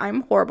hard. Like,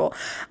 I'm horrible.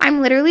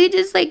 I'm literally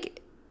just, like,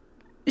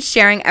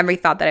 sharing every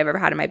thought that I've ever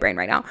had in my brain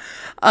right now.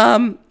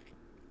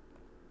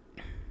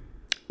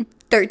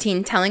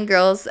 13, telling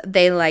girls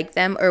they like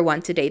them or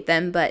want to date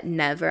them, but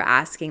never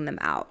asking them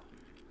out.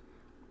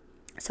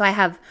 So I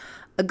have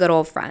a good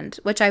old friend,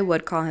 which I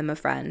would call him a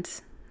friend,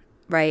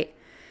 right?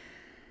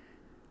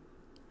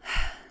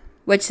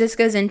 Which this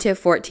goes into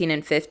 14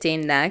 and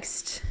 15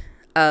 next,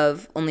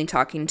 of only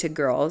talking to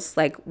girls,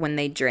 like, when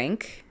they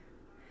drink.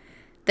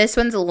 This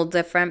one's a little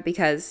different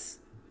because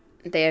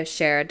they have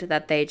shared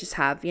that they just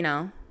have, you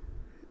know,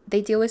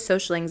 they deal with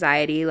social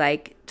anxiety,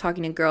 like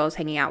talking to girls,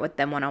 hanging out with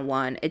them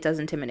one-on-one. It does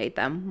intimidate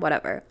them,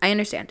 whatever. I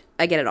understand.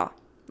 I get it all.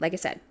 Like I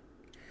said,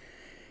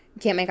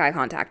 you can't make eye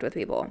contact with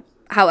people.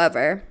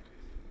 However,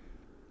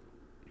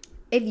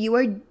 if you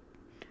are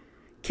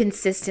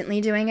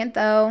consistently doing it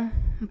though,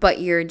 but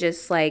you're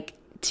just like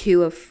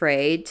too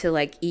afraid to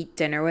like eat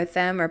dinner with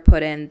them or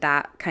put in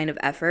that kind of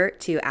effort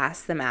to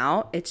ask them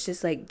out, it's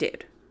just like,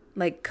 dude,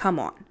 like, come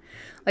on.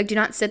 Like, do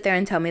not sit there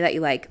and tell me that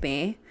you like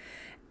me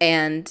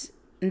and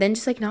then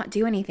just like not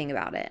do anything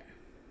about it.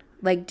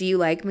 Like, do you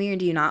like me or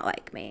do you not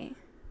like me?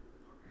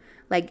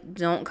 Like,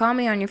 don't call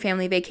me on your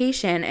family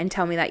vacation and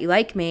tell me that you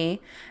like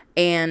me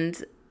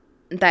and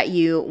that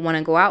you want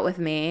to go out with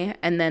me,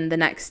 and then the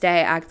next day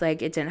act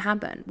like it didn't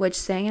happen. Which,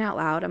 saying it out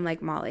loud, I'm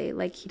like, Molly,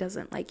 like, he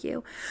doesn't like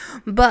you.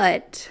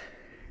 But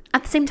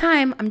at the same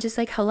time, I'm just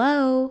like,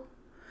 hello.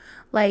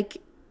 Like,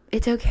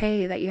 it's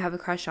okay that you have a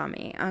crush on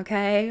me,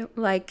 okay?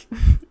 Like,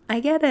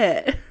 I get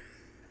it.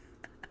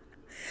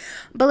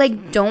 But,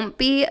 like, don't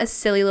be a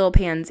silly little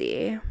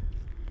pansy.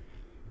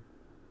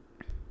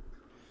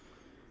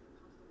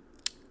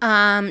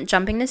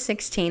 Jumping to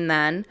 16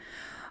 then.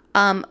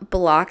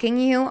 Blocking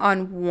you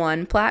on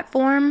one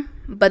platform,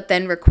 but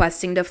then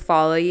requesting to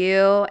follow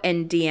you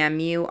and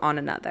DM you on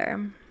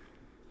another.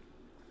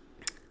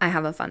 I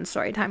have a fun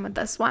story time with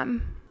this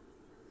one.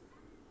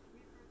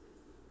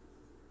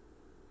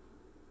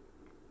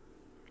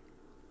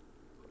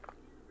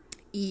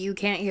 You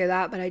can't hear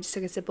that, but I just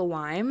took a sip of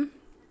wine.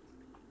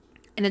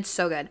 And it's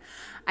so good.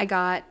 I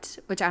got,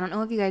 which I don't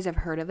know if you guys have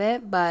heard of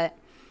it, but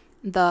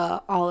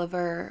the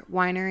Oliver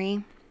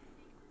Winery,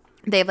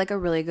 they have like a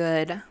really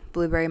good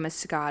blueberry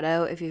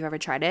moscato if you've ever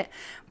tried it.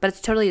 But it's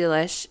totally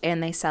delish,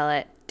 and they sell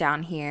it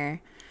down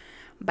here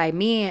by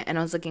me. And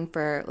I was looking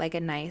for like a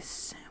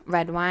nice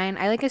red wine.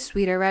 I like a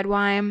sweeter red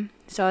wine.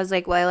 So I was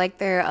like, well, I like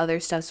their other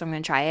stuff, so I'm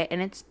going to try it.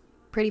 And it's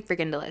pretty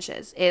freaking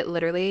delicious. It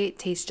literally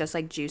tastes just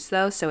like juice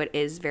though, so it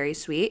is very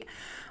sweet.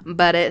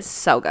 But it's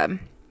so good.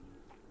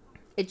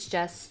 It's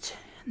just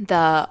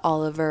the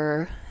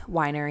Oliver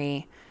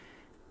Winery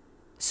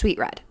Sweet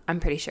Red, I'm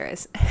pretty sure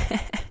is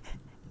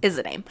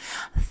the name.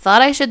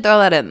 Thought I should throw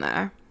that in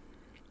there.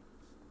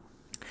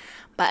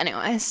 But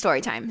anyway,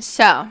 story time.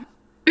 So,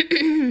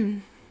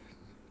 there's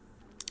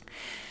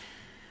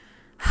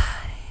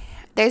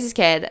this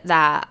kid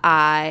that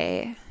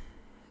I,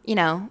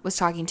 was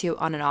talking to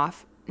on and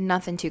off.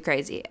 Nothing too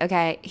crazy,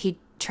 okay? He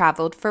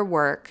traveled for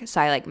work,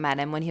 so I, met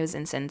him when he was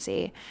in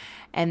Cincy.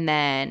 And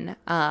then,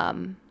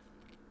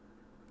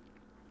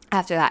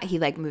 after that, he,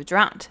 moved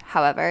around.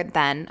 However,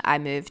 then I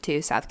moved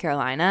to South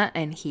Carolina,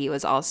 and he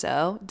was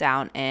also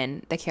down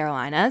in the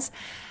Carolinas.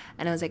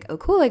 And I was like, oh,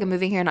 cool. I'm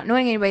moving here, not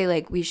knowing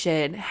anybody. We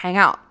should hang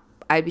out.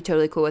 I'd be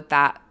totally cool with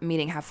that.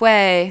 Meeting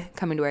halfway,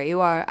 coming to where you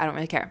are. I don't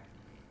really care.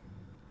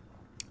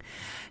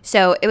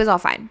 So it was all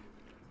fine.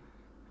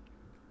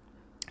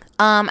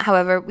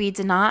 However, we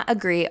did not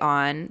agree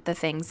on the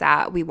things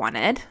that we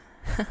wanted.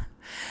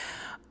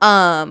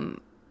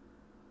 I'm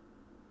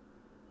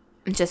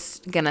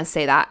just gonna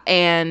say that.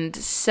 And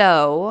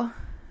so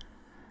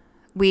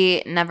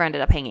we never ended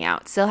up hanging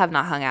out. Still have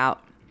not hung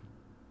out.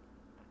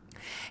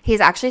 He's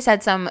actually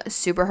said some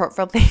super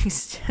hurtful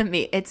things to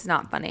me. It's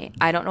not funny.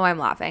 I don't know why I'm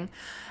laughing.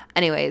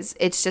 Anyways,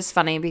 it's just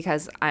funny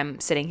because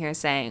I'm sitting here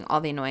saying all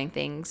the annoying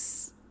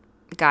things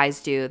guys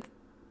do,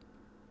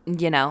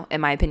 in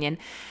my opinion.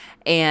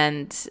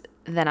 And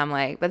then I'm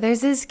like, but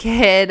there's this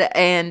kid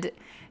and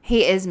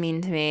he is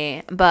mean to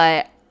me,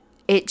 but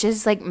it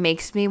just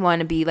makes me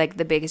want to be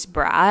the biggest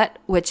brat,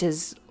 which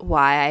is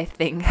why I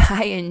think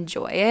I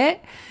enjoy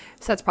it.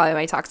 So that's probably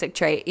my toxic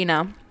trait,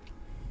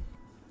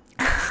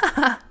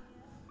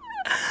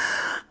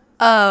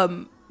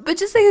 but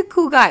just a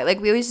cool guy.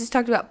 We always just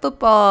talked about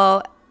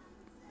football.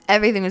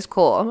 Everything was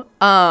cool.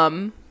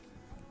 But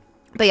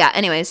yeah,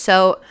 anyway,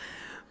 so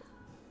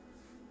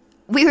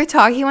we were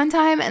talking one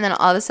time and then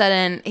all of a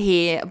sudden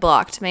he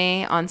blocked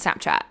me on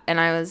Snapchat. And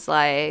I was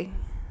like,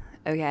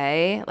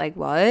 okay,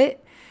 what?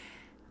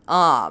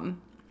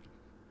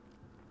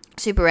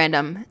 Super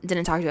random.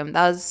 Didn't talk to him.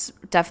 That was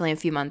definitely a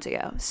few months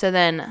ago. So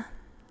then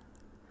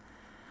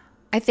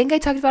I think I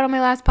talked about on my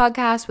last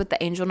podcast with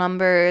the angel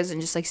numbers and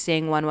just like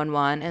seeing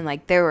 111, and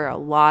like there were a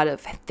lot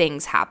of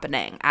things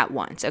happening at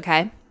once,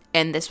 okay?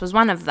 And this was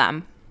one of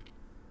them.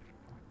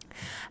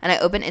 And I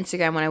opened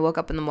Instagram when I woke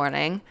up in the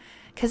morning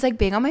because like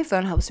being on my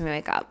phone helps me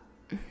wake up.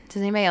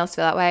 Does anybody else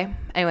feel that way?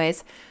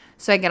 Anyways,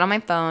 so I get on my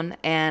phone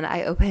and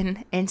I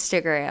open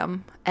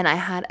Instagram and I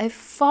had a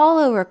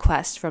follow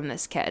request from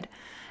this kid.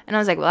 And I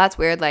was like, well, that's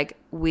weird. Like,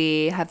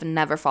 we have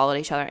never followed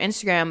each other on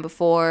Instagram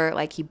before.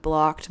 Like, he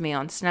blocked me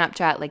on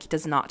Snapchat. Like, he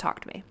does not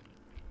talk to me.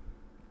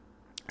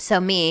 So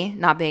me,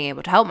 not being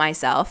able to help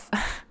myself,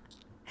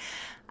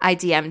 I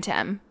DM'd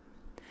him.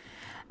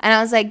 And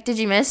I was like, did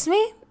you miss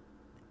me?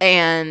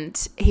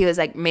 And he was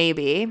like,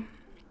 maybe.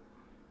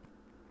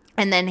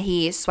 And then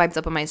he swiped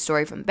up on my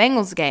story from the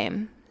Bengals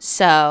game.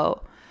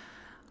 So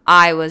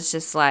I was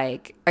just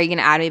like, are you going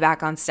to add me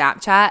back on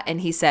Snapchat?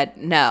 And he said,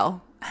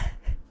 no.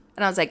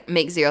 And I was like,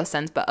 makes zero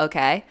sense, but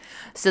okay.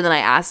 So then I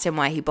asked him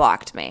why he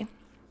blocked me.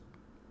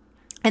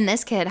 And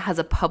this kid has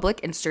a public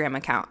Instagram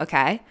account,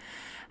 okay?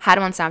 Had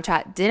him on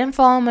Snapchat, didn't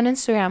follow him on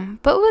Instagram,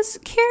 but was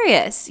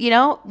curious. You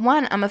know,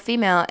 one, I'm a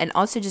female and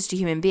also just a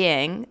human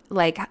being.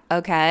 Like,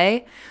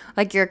 okay,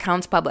 like your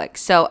account's public.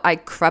 So I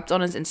crept on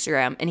his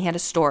Instagram and he had a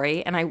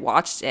story and I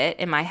watched it.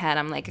 In my head,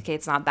 I'm like, okay,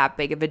 it's not that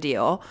big of a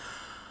deal.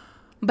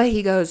 But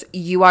he goes,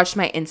 you watched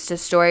my Insta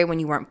story when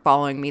you weren't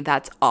following me.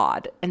 That's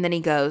odd. And then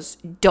he goes,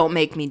 don't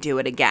make me do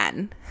it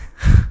again.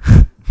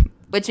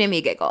 Which made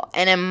me giggle.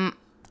 And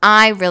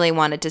I really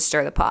wanted to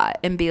stir the pot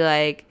and be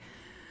like,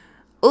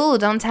 ooh,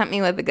 don't tempt me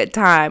with a good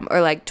time.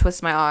 Or like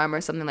twist my arm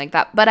or something like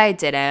that. But I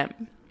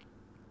didn't.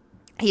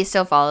 He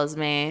still follows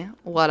me.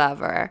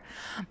 Whatever.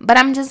 But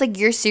I'm just like,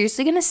 you're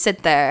seriously going to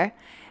sit there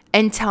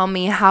and tell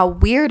me how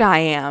weird I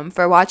am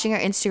for watching your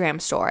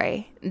Instagram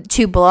story,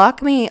 to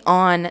block me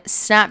on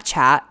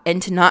Snapchat and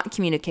to not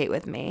communicate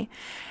with me,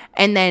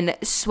 and then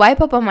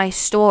swipe up on my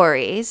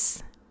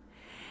stories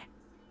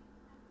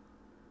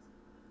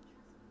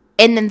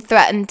and then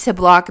threaten to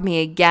block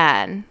me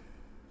again.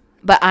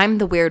 But I'm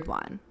the weird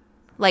one.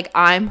 Like,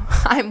 I'm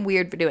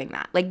weird for doing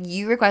that. Like,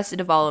 you requested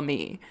to follow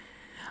me.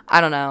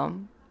 I don't know.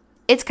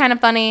 It's kind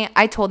of funny.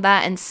 I told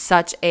that in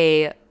such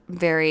a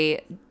very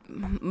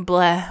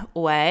bleh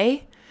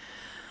way,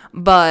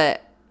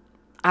 but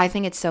I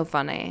think it's so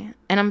funny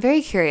and I'm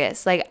very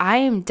curious. Like, I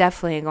am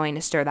definitely going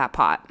to stir that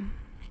pot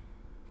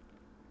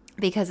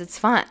because it's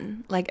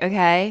fun. Like,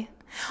 okay,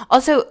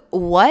 also,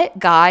 what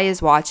guy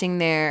is watching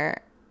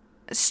their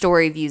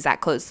story views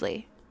that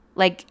closely?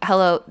 Like,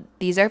 hello,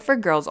 these are for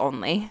girls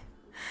only.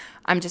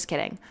 I'm just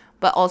kidding.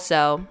 But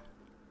also,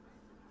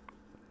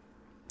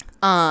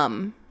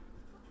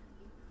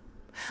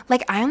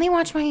 like, I only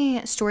watch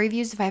my story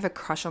views if I have a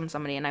crush on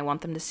somebody and I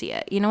want them to see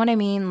it. You know what I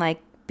mean?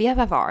 Like,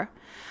 BFFR.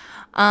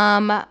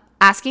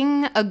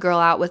 Asking a girl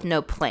out with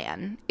no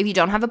plan. If you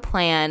don't have a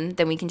plan,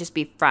 then we can just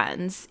be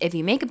friends. If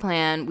you make a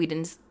plan, we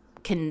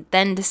can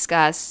then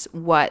discuss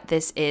what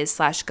this is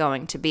 /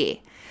 going to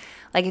be.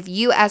 Like, if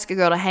you ask a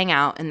girl to hang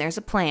out and there's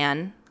a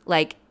plan,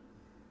 like,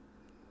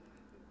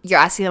 you're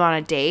asking them on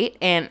a date,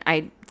 and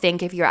I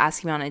think if you're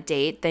asking me on a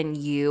date, then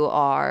you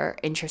are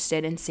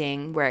interested in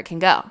seeing where it can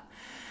go.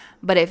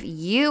 But if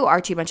you are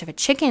too much of a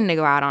chicken to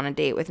go out on a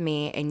date with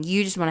me and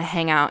you just want to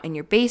hang out in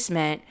your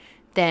basement,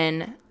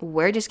 then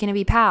we're just going to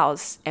be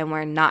pals and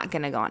we're not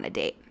going to go on a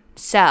date.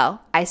 So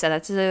I said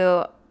that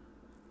to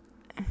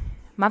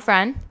my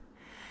friend.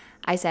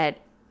 I said,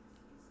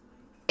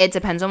 it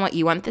depends on what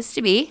you want this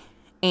to be.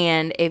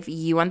 And if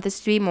you want this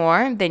to be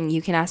more, then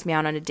you can ask me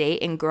out on a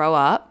date and grow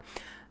up.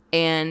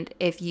 And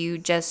if you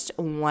just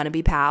want to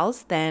be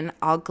pals, then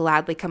I'll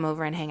gladly come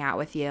over and hang out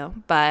with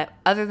you. But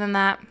other than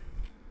that,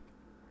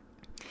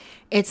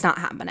 it's not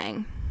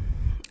happening.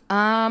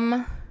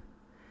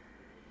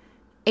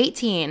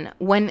 18,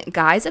 when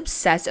guys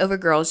obsess over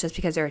girls just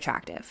because they're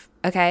attractive.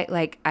 Okay,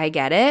 like, I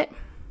get it.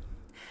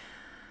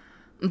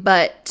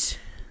 But,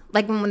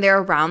 like, when they're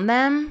around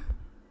them,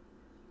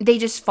 they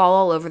just fall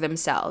all over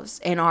themselves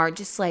and are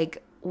just,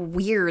 like,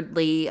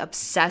 weirdly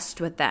obsessed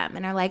with them.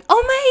 And are like,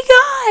 oh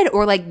my God!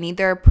 Or, like, need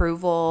their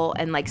approval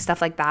and, like, stuff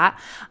like that.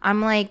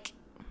 I'm like,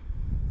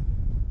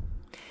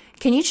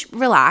 can you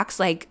relax?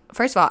 Like,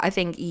 first of all, I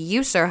think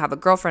you, sir, have a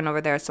girlfriend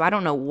over there, so I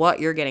don't know what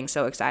you're getting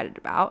so excited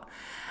about.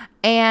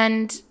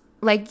 And,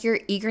 like, your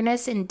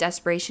eagerness and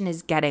desperation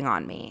is getting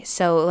on me.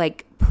 So,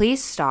 like,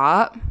 please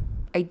stop.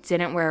 I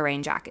didn't wear a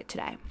rain jacket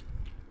today.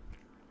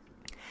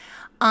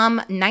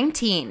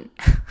 19.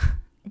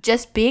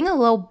 Just being a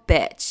little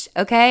bitch,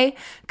 okay?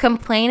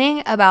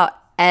 Complaining about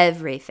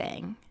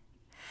everything.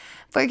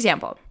 For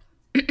example,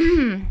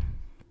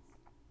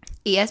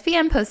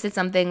 ESPN posted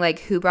something like,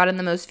 who brought in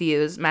the most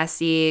views,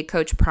 Messi,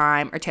 Coach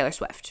Prime, or Taylor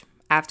Swift?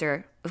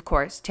 After, of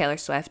course, Taylor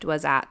Swift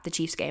was at the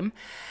Chiefs game.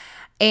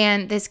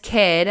 And this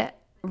kid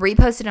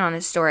reposted it on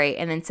his story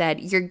and then said,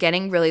 you're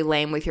getting really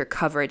lame with your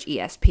coverage,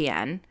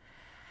 ESPN.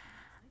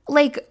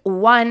 like,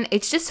 one,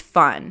 it's just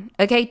fun.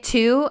 Okay.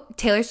 Two,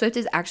 Taylor Swift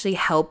is actually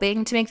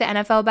helping to make the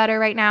NFL better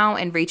right now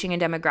and reaching a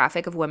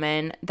demographic of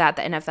women that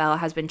the NFL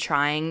has been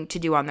trying to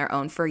do on their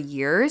own for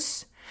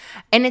years.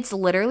 And it's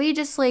literally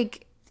just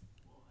like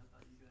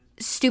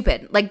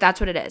stupid. Like, that's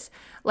what it is.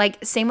 Like,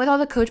 same with all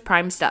the Coach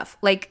Prime stuff.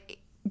 Like,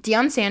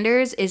 Deion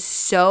Sanders is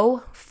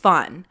so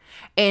fun,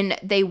 and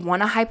they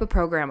want to hype a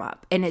program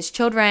up, and his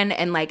children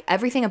and like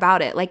everything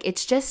about it. Like,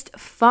 it's just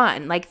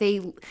fun. Like,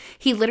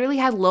 he literally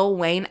had Lil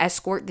Wayne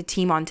escort the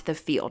team onto the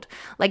field.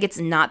 Like, it's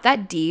not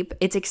that deep.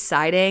 It's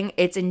exciting.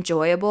 It's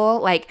enjoyable.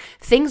 Like,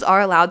 things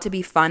are allowed to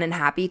be fun and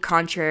happy,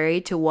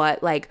 contrary to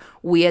what like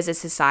we as a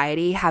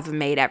society have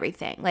made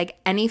everything. Like,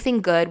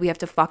 anything good we have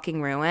to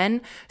fucking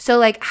ruin. So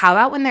like, how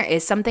about when there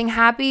is something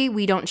happy,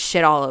 we don't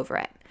shit all over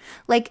it?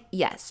 Like,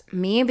 yes,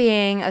 me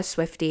being a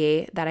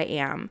Swiftie that I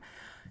am,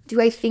 do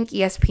I think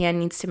ESPN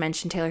needs to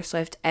mention Taylor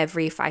Swift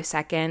every 5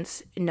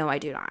 seconds? No, I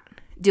do not.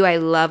 Do I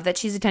love that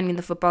she's attending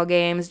the football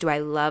games? Do I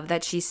love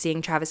that she's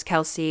seeing Travis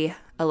Kelce,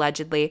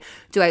 allegedly?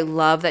 Do I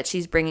love that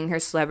she's bringing her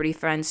celebrity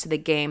friends to the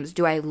games?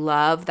 Do I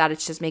love that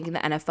it's just making the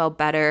NFL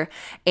better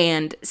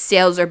and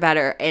sales are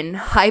better and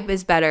hype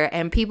is better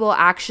and people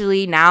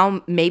actually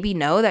now maybe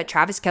know that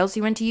Travis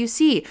Kelce went to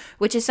UC,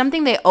 which is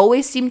something they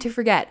always seem to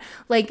forget.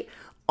 Like,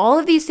 all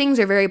of these things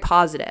are very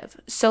positive.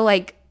 So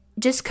like,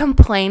 just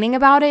complaining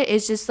about it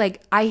is just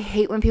like, I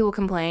hate when people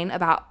complain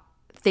about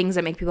things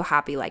that make people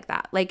happy like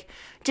that. Like,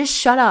 just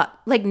shut up.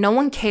 Like, no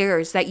one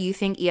cares that you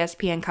think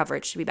ESPN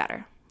coverage should be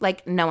better.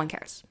 Like, no one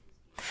cares.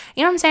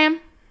 You know what I'm saying?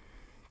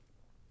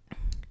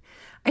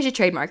 I should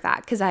trademark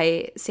that because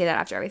I say that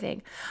after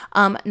everything.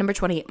 Number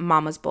 20,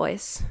 mama's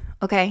boys.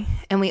 Okay?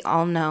 And we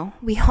all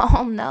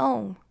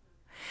know.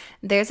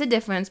 There's a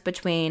difference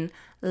between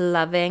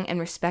loving and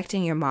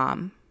respecting your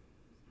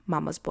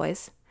mama's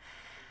boys,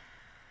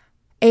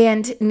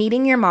 and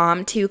needing your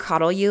mom to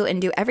coddle you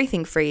and do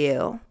everything for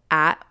you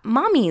at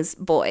mommy's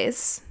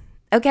boys.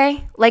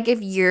 Okay? Like,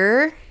 if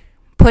you're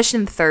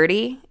pushing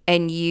 30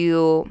 and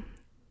you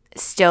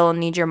still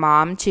need your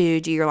mom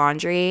to do your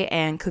laundry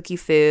and cook you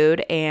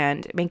food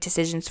and make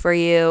decisions for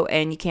you,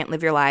 and you can't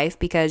live your life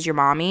because you're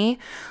mommy,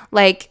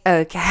 like,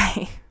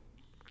 okay.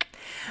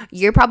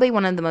 You're probably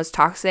one of the most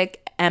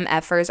toxic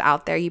MFers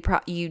out there.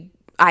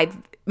 I've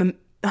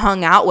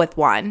hung out with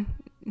one,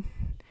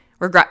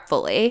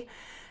 regretfully.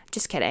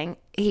 Just kidding.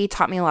 He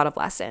taught me a lot of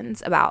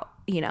lessons about,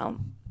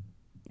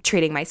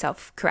 treating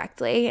myself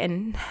correctly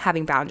and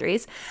having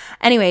boundaries.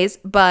 Anyways,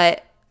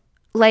 but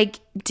like,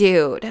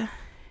 dude,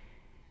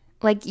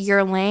 like,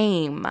 you're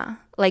lame.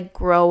 Like,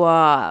 grow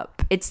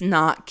up. It's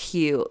not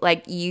cute.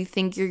 Like, you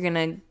think you're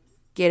gonna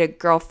get a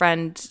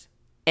girlfriend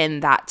in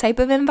that type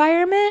of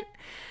environment?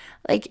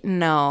 Like,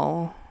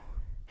 no.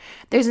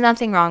 There's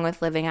nothing wrong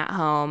with living at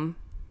home.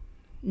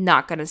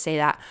 Not gonna say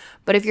that.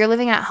 But if you're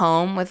living at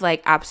home with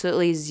like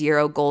absolutely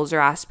zero goals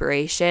or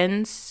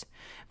aspirations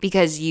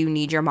because you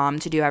need your mom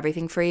to do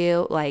everything for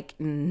you, like,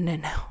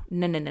 no.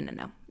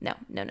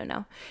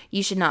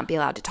 You should not be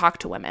allowed to talk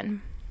to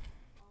women.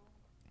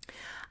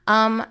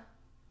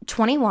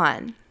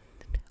 21,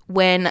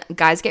 when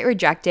guys get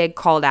rejected,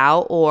 called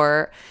out,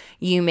 or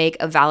you make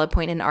a valid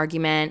point in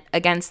argument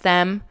against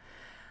them,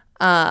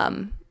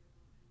 and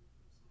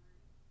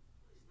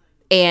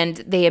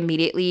they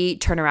immediately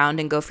turn around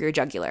and go for your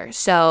jugular.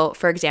 So,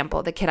 for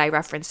example, the kid I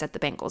referenced at the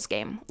Bengals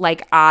game,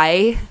 like,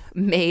 I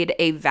made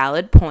a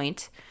valid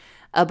point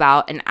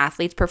about an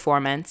athlete's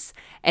performance,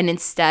 and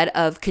instead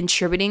of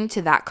contributing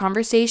to that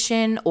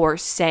conversation or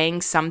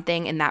saying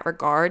something in that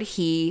regard,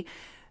 he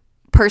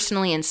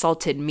personally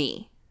insulted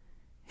me,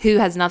 who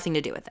has nothing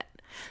to do with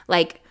it.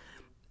 Like,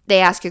 they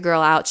ask your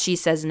girl out, she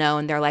says no,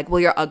 and they're like, well,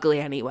 you're ugly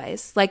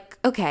anyways. Like,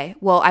 okay,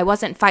 well, I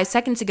wasn't 5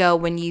 seconds ago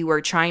when you were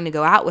trying to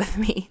go out with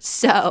me.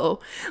 So,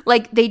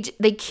 like, they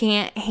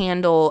can't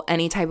handle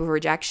any type of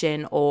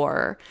rejection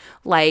or,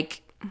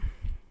 like,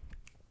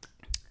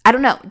 I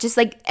don't know, just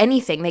like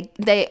anything.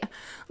 They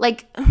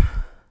like,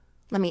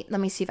 let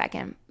me see if I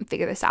can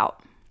figure this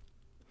out.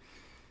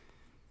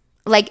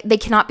 Like, they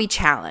cannot be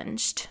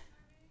challenged.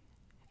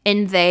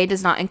 And they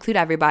does not include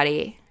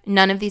everybody.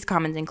 None of these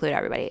comments include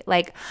everybody.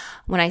 Like,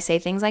 when I say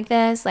things like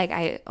this, like,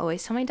 I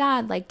always tell my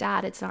dad, like,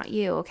 Dad, it's not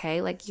you,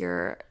 okay? Like,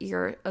 you're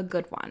a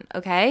good one,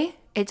 okay?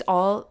 It's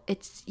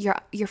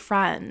your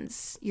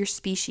friends, your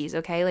species,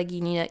 okay? Like,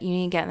 you need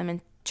to get them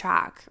in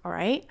track, all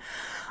right?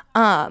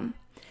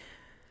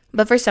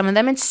 But for some of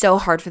them, it's so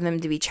hard for them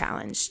to be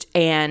challenged,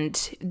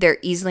 and they're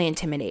easily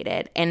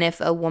intimidated. And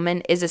if a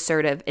woman is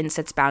assertive and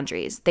sets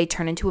boundaries, they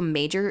turn into a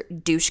major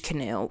douche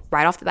canoe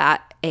right off the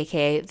bat,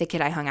 aka the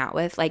kid I hung out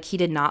with. Like, he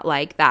did not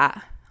like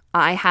that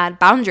I had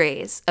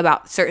boundaries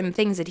about certain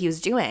things that he was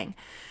doing.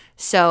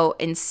 So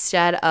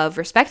instead of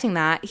respecting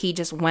that, he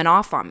just went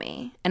off on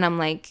me. And I'm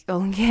like,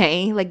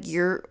 okay, like,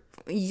 you're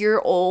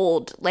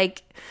old.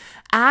 Like,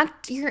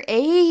 act your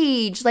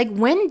age. Like,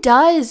 when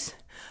does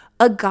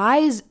a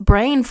guy's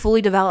brain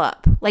fully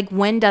develop? Like,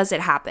 when does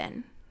it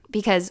happen?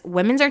 Because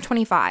women's are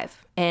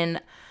 25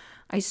 and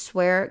I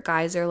swear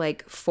guys are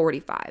like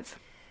 45.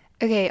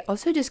 Okay,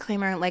 also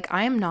disclaimer, like,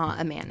 I am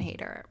not a man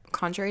hater.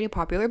 contrary to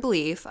popular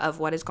belief of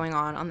what is going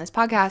on this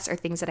podcast or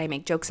things that I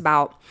make jokes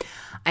about.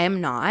 I am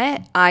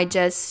not. I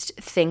just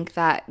think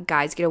that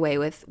guys get away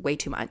with way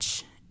too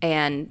much.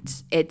 And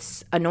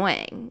it's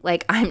annoying.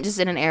 Like, I'm just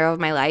in an era of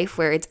my life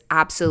where it's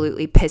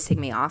absolutely pissing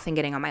me off and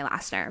getting on my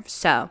last nerve.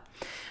 So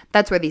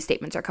that's where these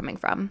statements are coming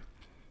from.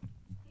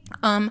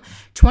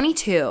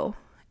 22,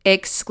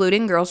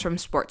 excluding girls from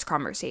sports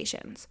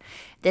conversations.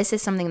 This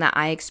is something that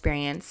I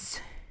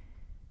experience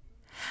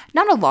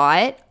not a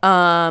lot,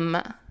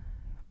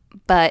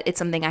 but it's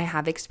something I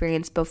have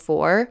experienced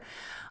before,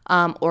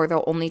 or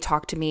they'll only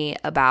talk to me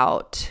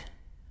about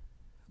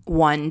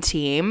one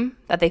team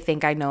that they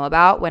think I know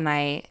about when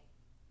I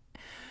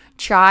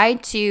try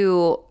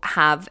to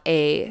have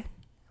a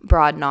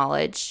broad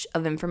knowledge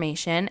of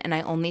information, and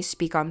I only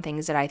speak on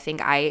things that I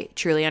think I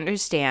truly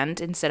understand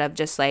instead of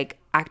just like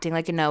acting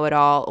like a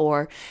know-it-all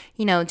or,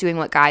 you know, doing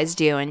what guys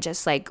do and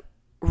just like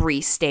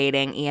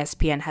restating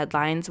ESPN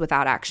headlines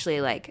without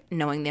actually like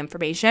knowing the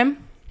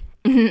information.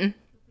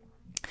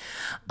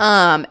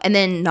 And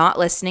then not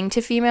listening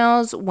to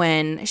females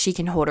when she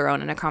can hold her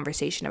own in a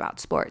conversation about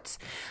sports.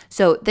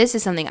 So this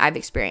is something I've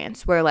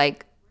experienced where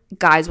like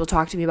guys will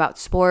talk to me about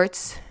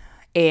sports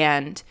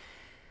and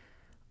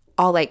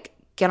I'll like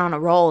get on a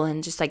roll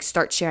and just like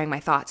start sharing my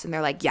thoughts, and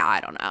they're like, yeah,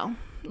 I don't know.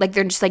 Like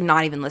they're just like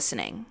not even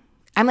listening.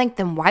 I'm like,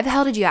 then why the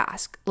hell did you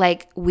ask?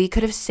 Like, we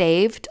could have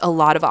saved a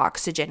lot of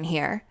oxygen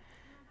here,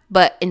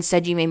 but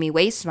instead you made me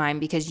waste mine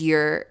because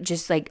you're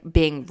just like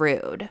being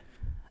rude.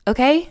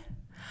 Okay?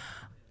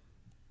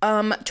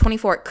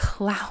 24,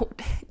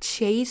 clout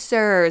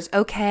chasers,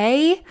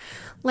 okay?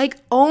 Like,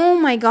 oh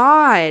my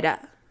God.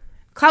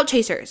 Clout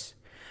chasers,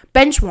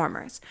 bench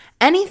warmers,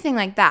 anything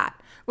like that.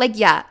 Like,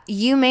 yeah,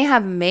 you may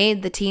have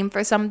made the team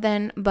for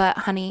something, but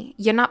honey,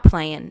 you're not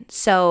playing.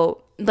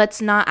 So let's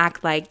not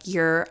act like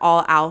you're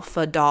all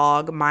alpha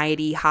dog,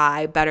 mighty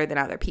high, better than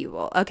other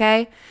people,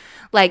 okay?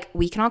 Like,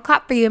 we can all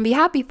clap for you and be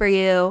happy for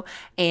you,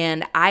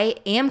 and I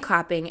am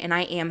clapping and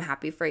I am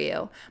happy for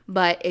you.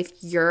 But if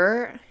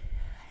you're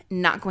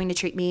not going to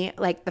treat me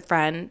like the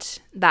friend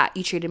that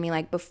you treated me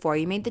like before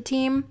you made the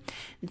team,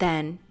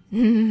 then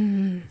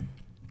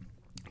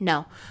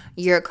no,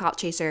 you're a clout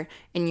chaser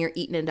and you're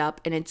eating it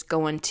up and it's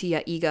going to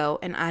your ego,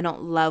 and I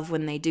don't love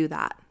when they do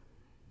that,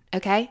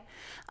 okay?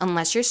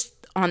 Unless you're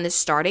on the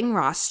starting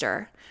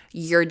roster,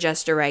 you're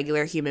just a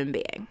regular human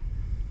being.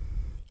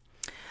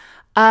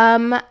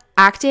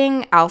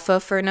 Acting alpha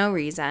for no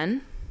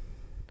reason.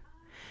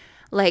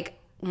 Like,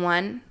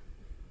 one,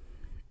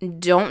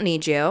 don't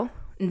need you.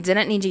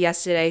 Didn't need you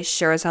yesterday.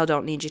 Sure as hell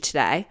don't need you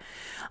today.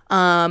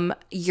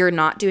 You're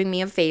not doing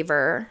me a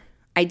favor.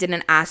 I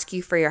didn't ask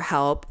you for your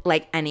help.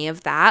 Like, any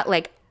of that.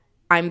 Like,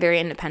 I'm very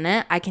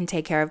independent. I can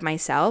take care of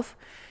myself.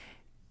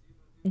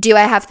 Do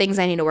I have things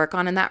I need to work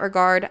on in that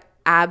regard?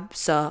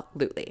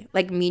 Absolutely.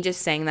 Like, me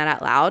just saying that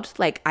out loud,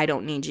 like, I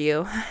don't need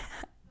you.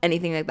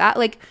 Anything like that.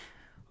 Like,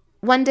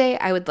 one day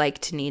I would like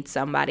to need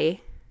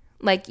somebody.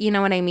 Like, you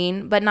know what I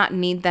mean? But not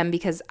need them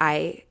because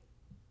I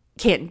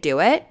can't do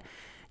it.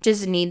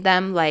 Just need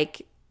them,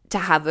 like, to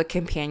have a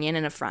companion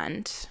and a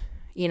friend,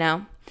 you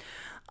know?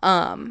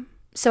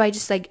 So I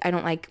just, like, I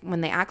don't like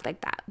when they act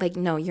like that. Like,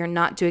 no, you're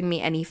not doing me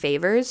any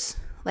favors.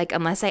 Like,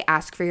 unless I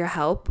ask for your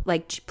help,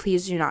 like,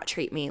 please do not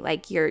treat me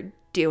like you're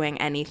doing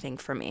anything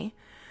for me.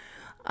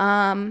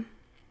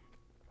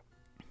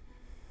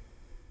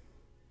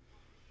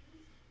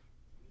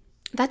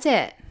 That's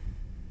it.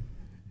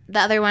 The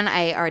other one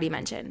I already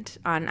mentioned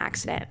on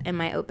accident in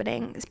my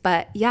openings.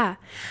 But yeah,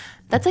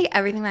 that's like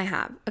everything I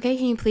have. Okay,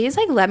 can you please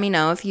like let me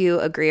know if you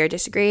agree or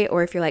disagree,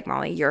 or if you're like,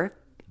 Molly, you're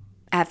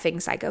effing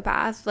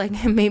psychopath.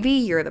 Like, maybe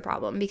you're the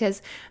problem,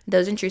 because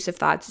those intrusive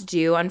thoughts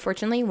do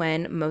unfortunately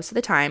win most of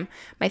the time.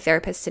 My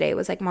therapist today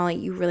was like, Molly,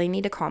 you really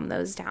need to calm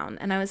those down.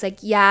 And I was like,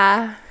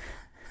 yeah,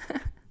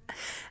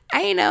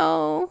 I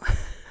know.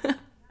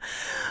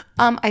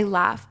 I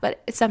laugh,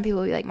 but some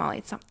people will be like, Molly,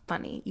 it's not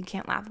funny. You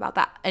can't laugh about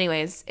that.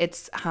 Anyways,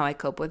 it's how I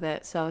cope with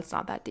it, so it's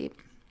not that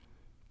deep.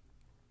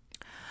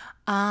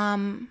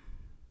 But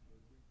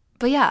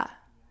yeah.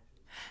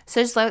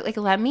 So just like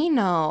let me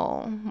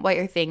know what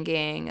you're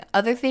thinking.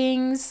 Other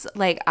things,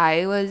 like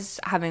I was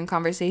having a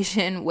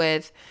conversation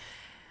with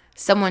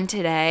someone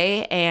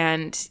today,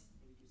 and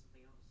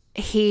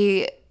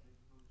he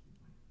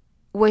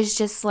was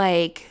just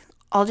like,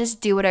 I'll just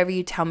do whatever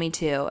you tell me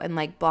to, and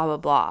like blah, blah,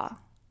 blah,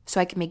 so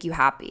I can make you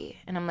happy.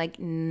 And I'm like,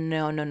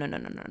 no.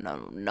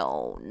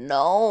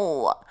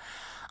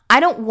 I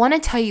don't want to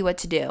tell you what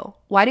to do.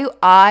 Why do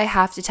I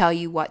have to tell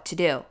you what to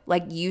do?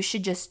 Like, you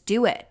should just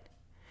do it.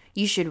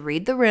 You should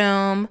read the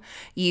room.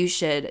 You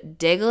should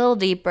dig a little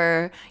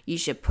deeper. You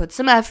should put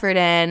some effort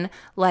in.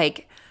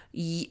 Like,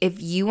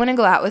 if you want to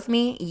go out with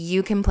me,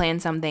 you can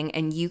plan something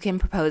and you can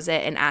propose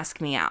it and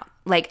ask me out.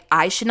 Like,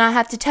 I should not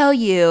have to tell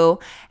you,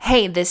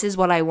 hey, this is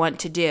what I want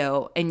to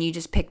do, and you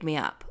just pick me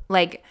up.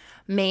 Like,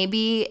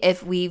 maybe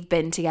if we've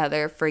been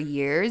together for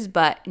years,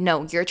 but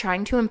no, you're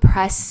trying to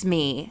impress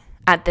me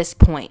at this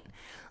point.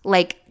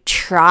 Like,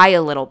 try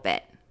a little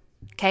bit.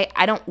 Okay?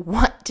 I don't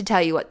want to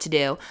tell you what to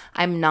do.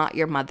 I'm not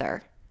your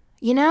mother.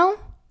 You know?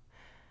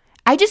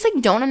 I just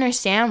like don't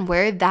understand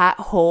where that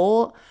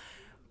whole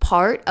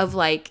part of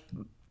like,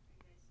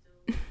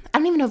 I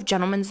don't even know if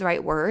gentleman's the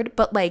right word,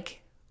 but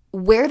like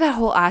where that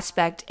whole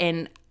aspect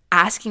in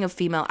asking a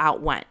female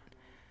out went.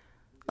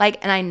 Like,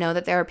 and I know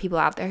that there are people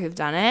out there who've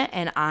done it,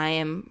 and I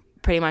am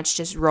pretty much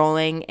just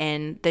rolling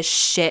in the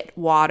shit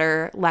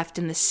water left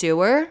in the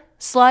sewer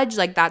sludge.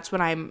 Like, that's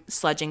what I'm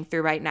sludging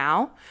through right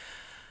now.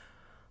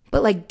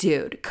 But like,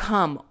 dude,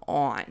 come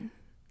on.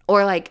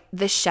 Or like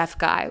the chef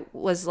guy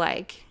was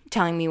like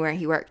telling me where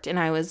he worked, and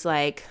I was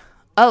like,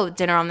 oh,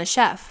 dinner on the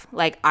chef.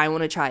 Like, I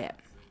want to try it.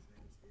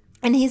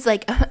 And he's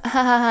like,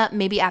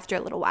 maybe after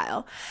a little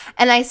while.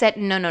 And I said,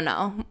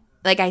 no.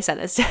 Like, I said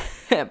this to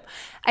him.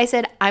 I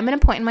said, I'm at a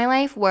point in my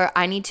life where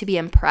I need to be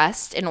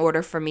impressed in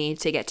order for me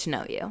to get to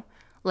know you.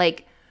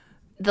 Like,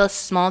 the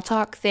small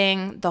talk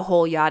thing, the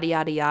whole yada,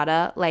 yada,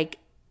 yada. Like,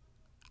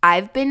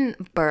 I've been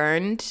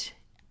burned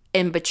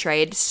and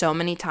betrayed so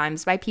many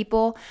times by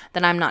people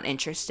that I'm not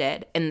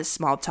interested in the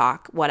small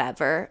talk,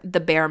 whatever, the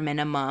bare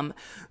minimum,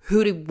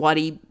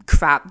 hooty-wutty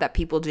crap that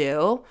people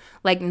do.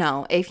 Like,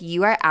 no, if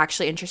you are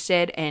actually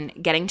interested in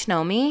getting to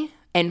know me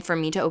and for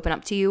me to open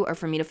up to you or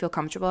for me to feel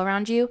comfortable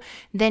around you,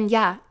 then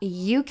yeah,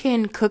 you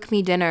can cook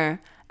me dinner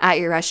at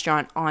your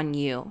restaurant on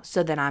you.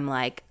 So then I'm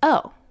like,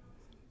 oh,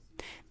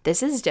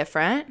 this is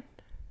different.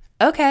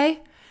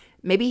 Okay,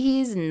 maybe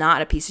he's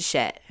not a piece of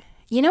shit.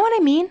 You know what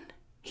I mean?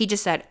 He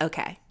just said,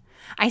 okay.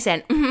 I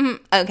said,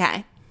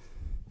 okay.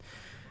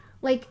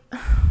 Like,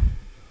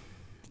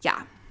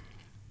 yeah.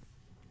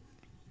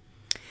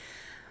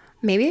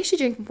 Maybe I should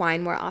drink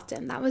wine more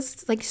often. That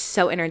was like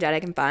so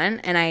energetic and fun.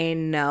 And I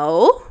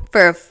know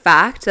for a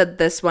fact that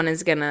this one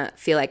is going to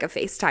feel like a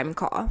FaceTime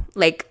call.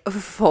 Like,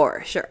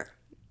 for sure.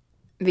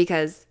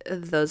 Because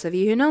those of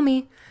you who know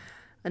me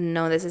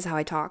know this is how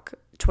I talk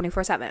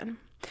 24/7.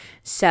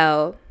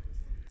 So,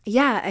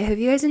 yeah, I hope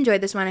you guys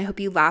enjoyed this one. I hope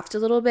you laughed a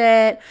little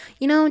bit.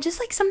 You know, just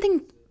like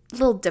something a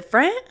little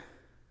different,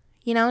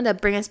 you know, to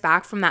bring us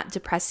back from that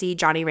depressy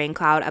Johnny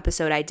Raincloud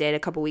episode I did a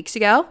couple weeks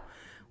ago.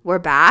 We're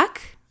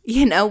back.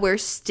 You know, we're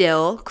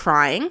still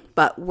crying,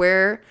 but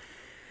we're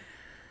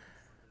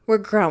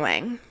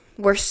growing.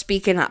 We're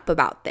speaking up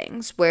about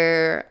things.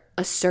 We're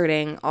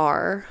asserting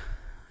our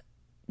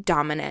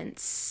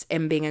dominance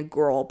and being a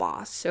girl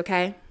boss,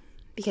 okay?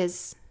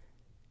 Because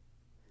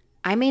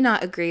I may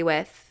not agree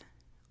with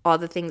all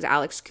the things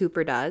Alex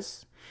Cooper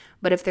does,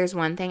 but if there's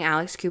one thing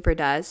Alex Cooper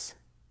does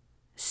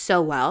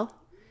so well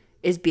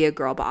is be a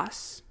girl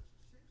boss.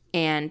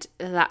 And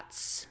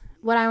that's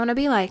what I want to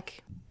be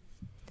like.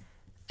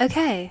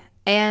 Okay,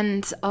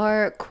 and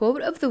our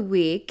quote of the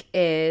week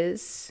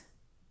is,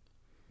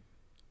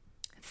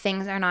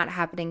 things are not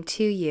happening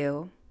to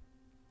you,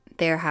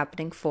 they're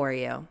happening for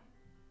you.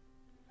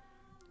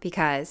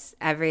 Because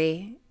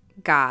every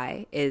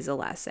guy is a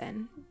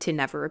lesson to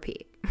never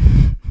repeat.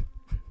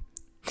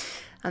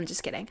 I'm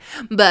just kidding.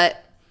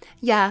 But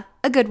yeah,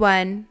 a good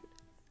one.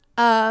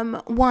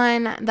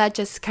 One that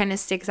just kind of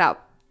sticks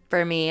out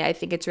for me. I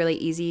think it's really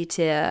easy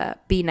to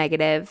be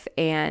negative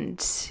and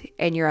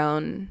in your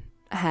own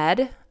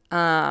head.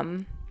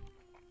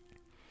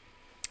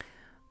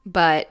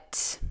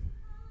 But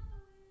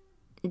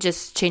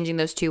just changing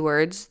those two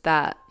words,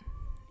 that,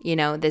 you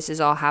know, this is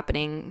all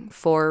happening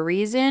for a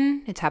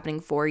reason. It's happening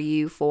for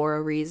you for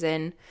a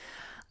reason,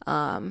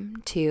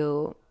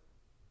 to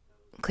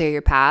clear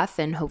your path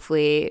and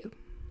hopefully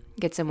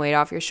get some weight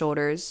off your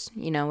shoulders,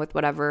 you know, with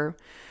whatever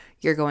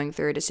you're going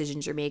through,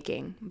 decisions you're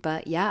making.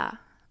 But yeah,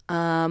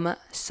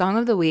 song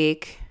of the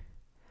week.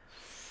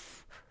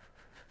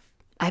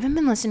 I haven't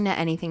been listening to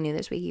anything new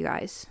this week, you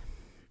guys.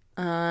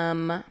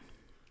 I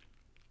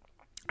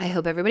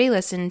hope everybody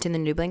listened to the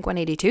new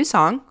Blink-182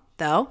 song,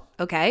 though,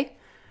 okay?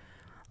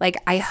 Like,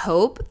 I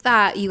hope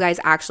that you guys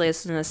actually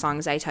listen to the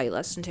songs I tell you to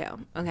listen to,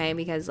 okay?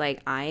 Because,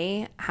 like,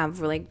 I have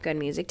really good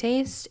music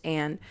taste,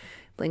 and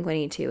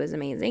Blink-182 is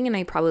amazing, and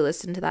I probably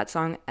listen to that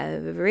song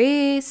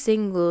every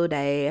single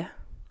day.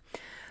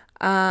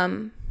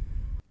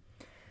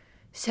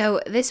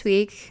 So this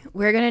week,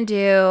 we're going to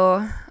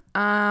do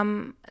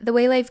The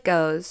Way Life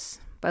Goes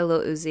by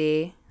Lil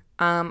Uzi.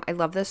 I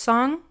love this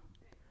song,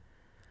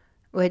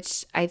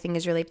 which I think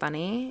is really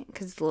funny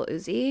because it's Lil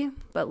Uzi,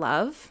 but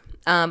love.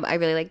 I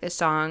really like this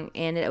song,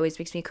 and it always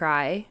makes me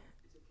cry.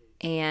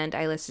 And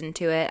I listened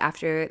to it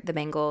after the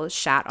Bengals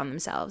shat on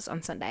themselves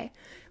on Sunday.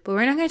 But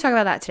we're not going to talk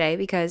about that today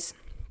because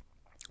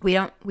we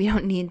don't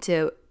need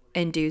to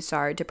induce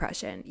our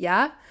depression.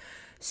 Yeah?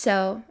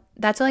 So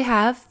that's all I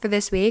have for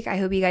this week. I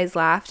hope you guys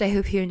laughed. I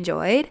hope you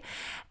enjoyed.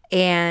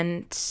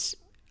 And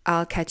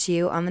I'll catch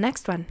you on the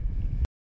next one.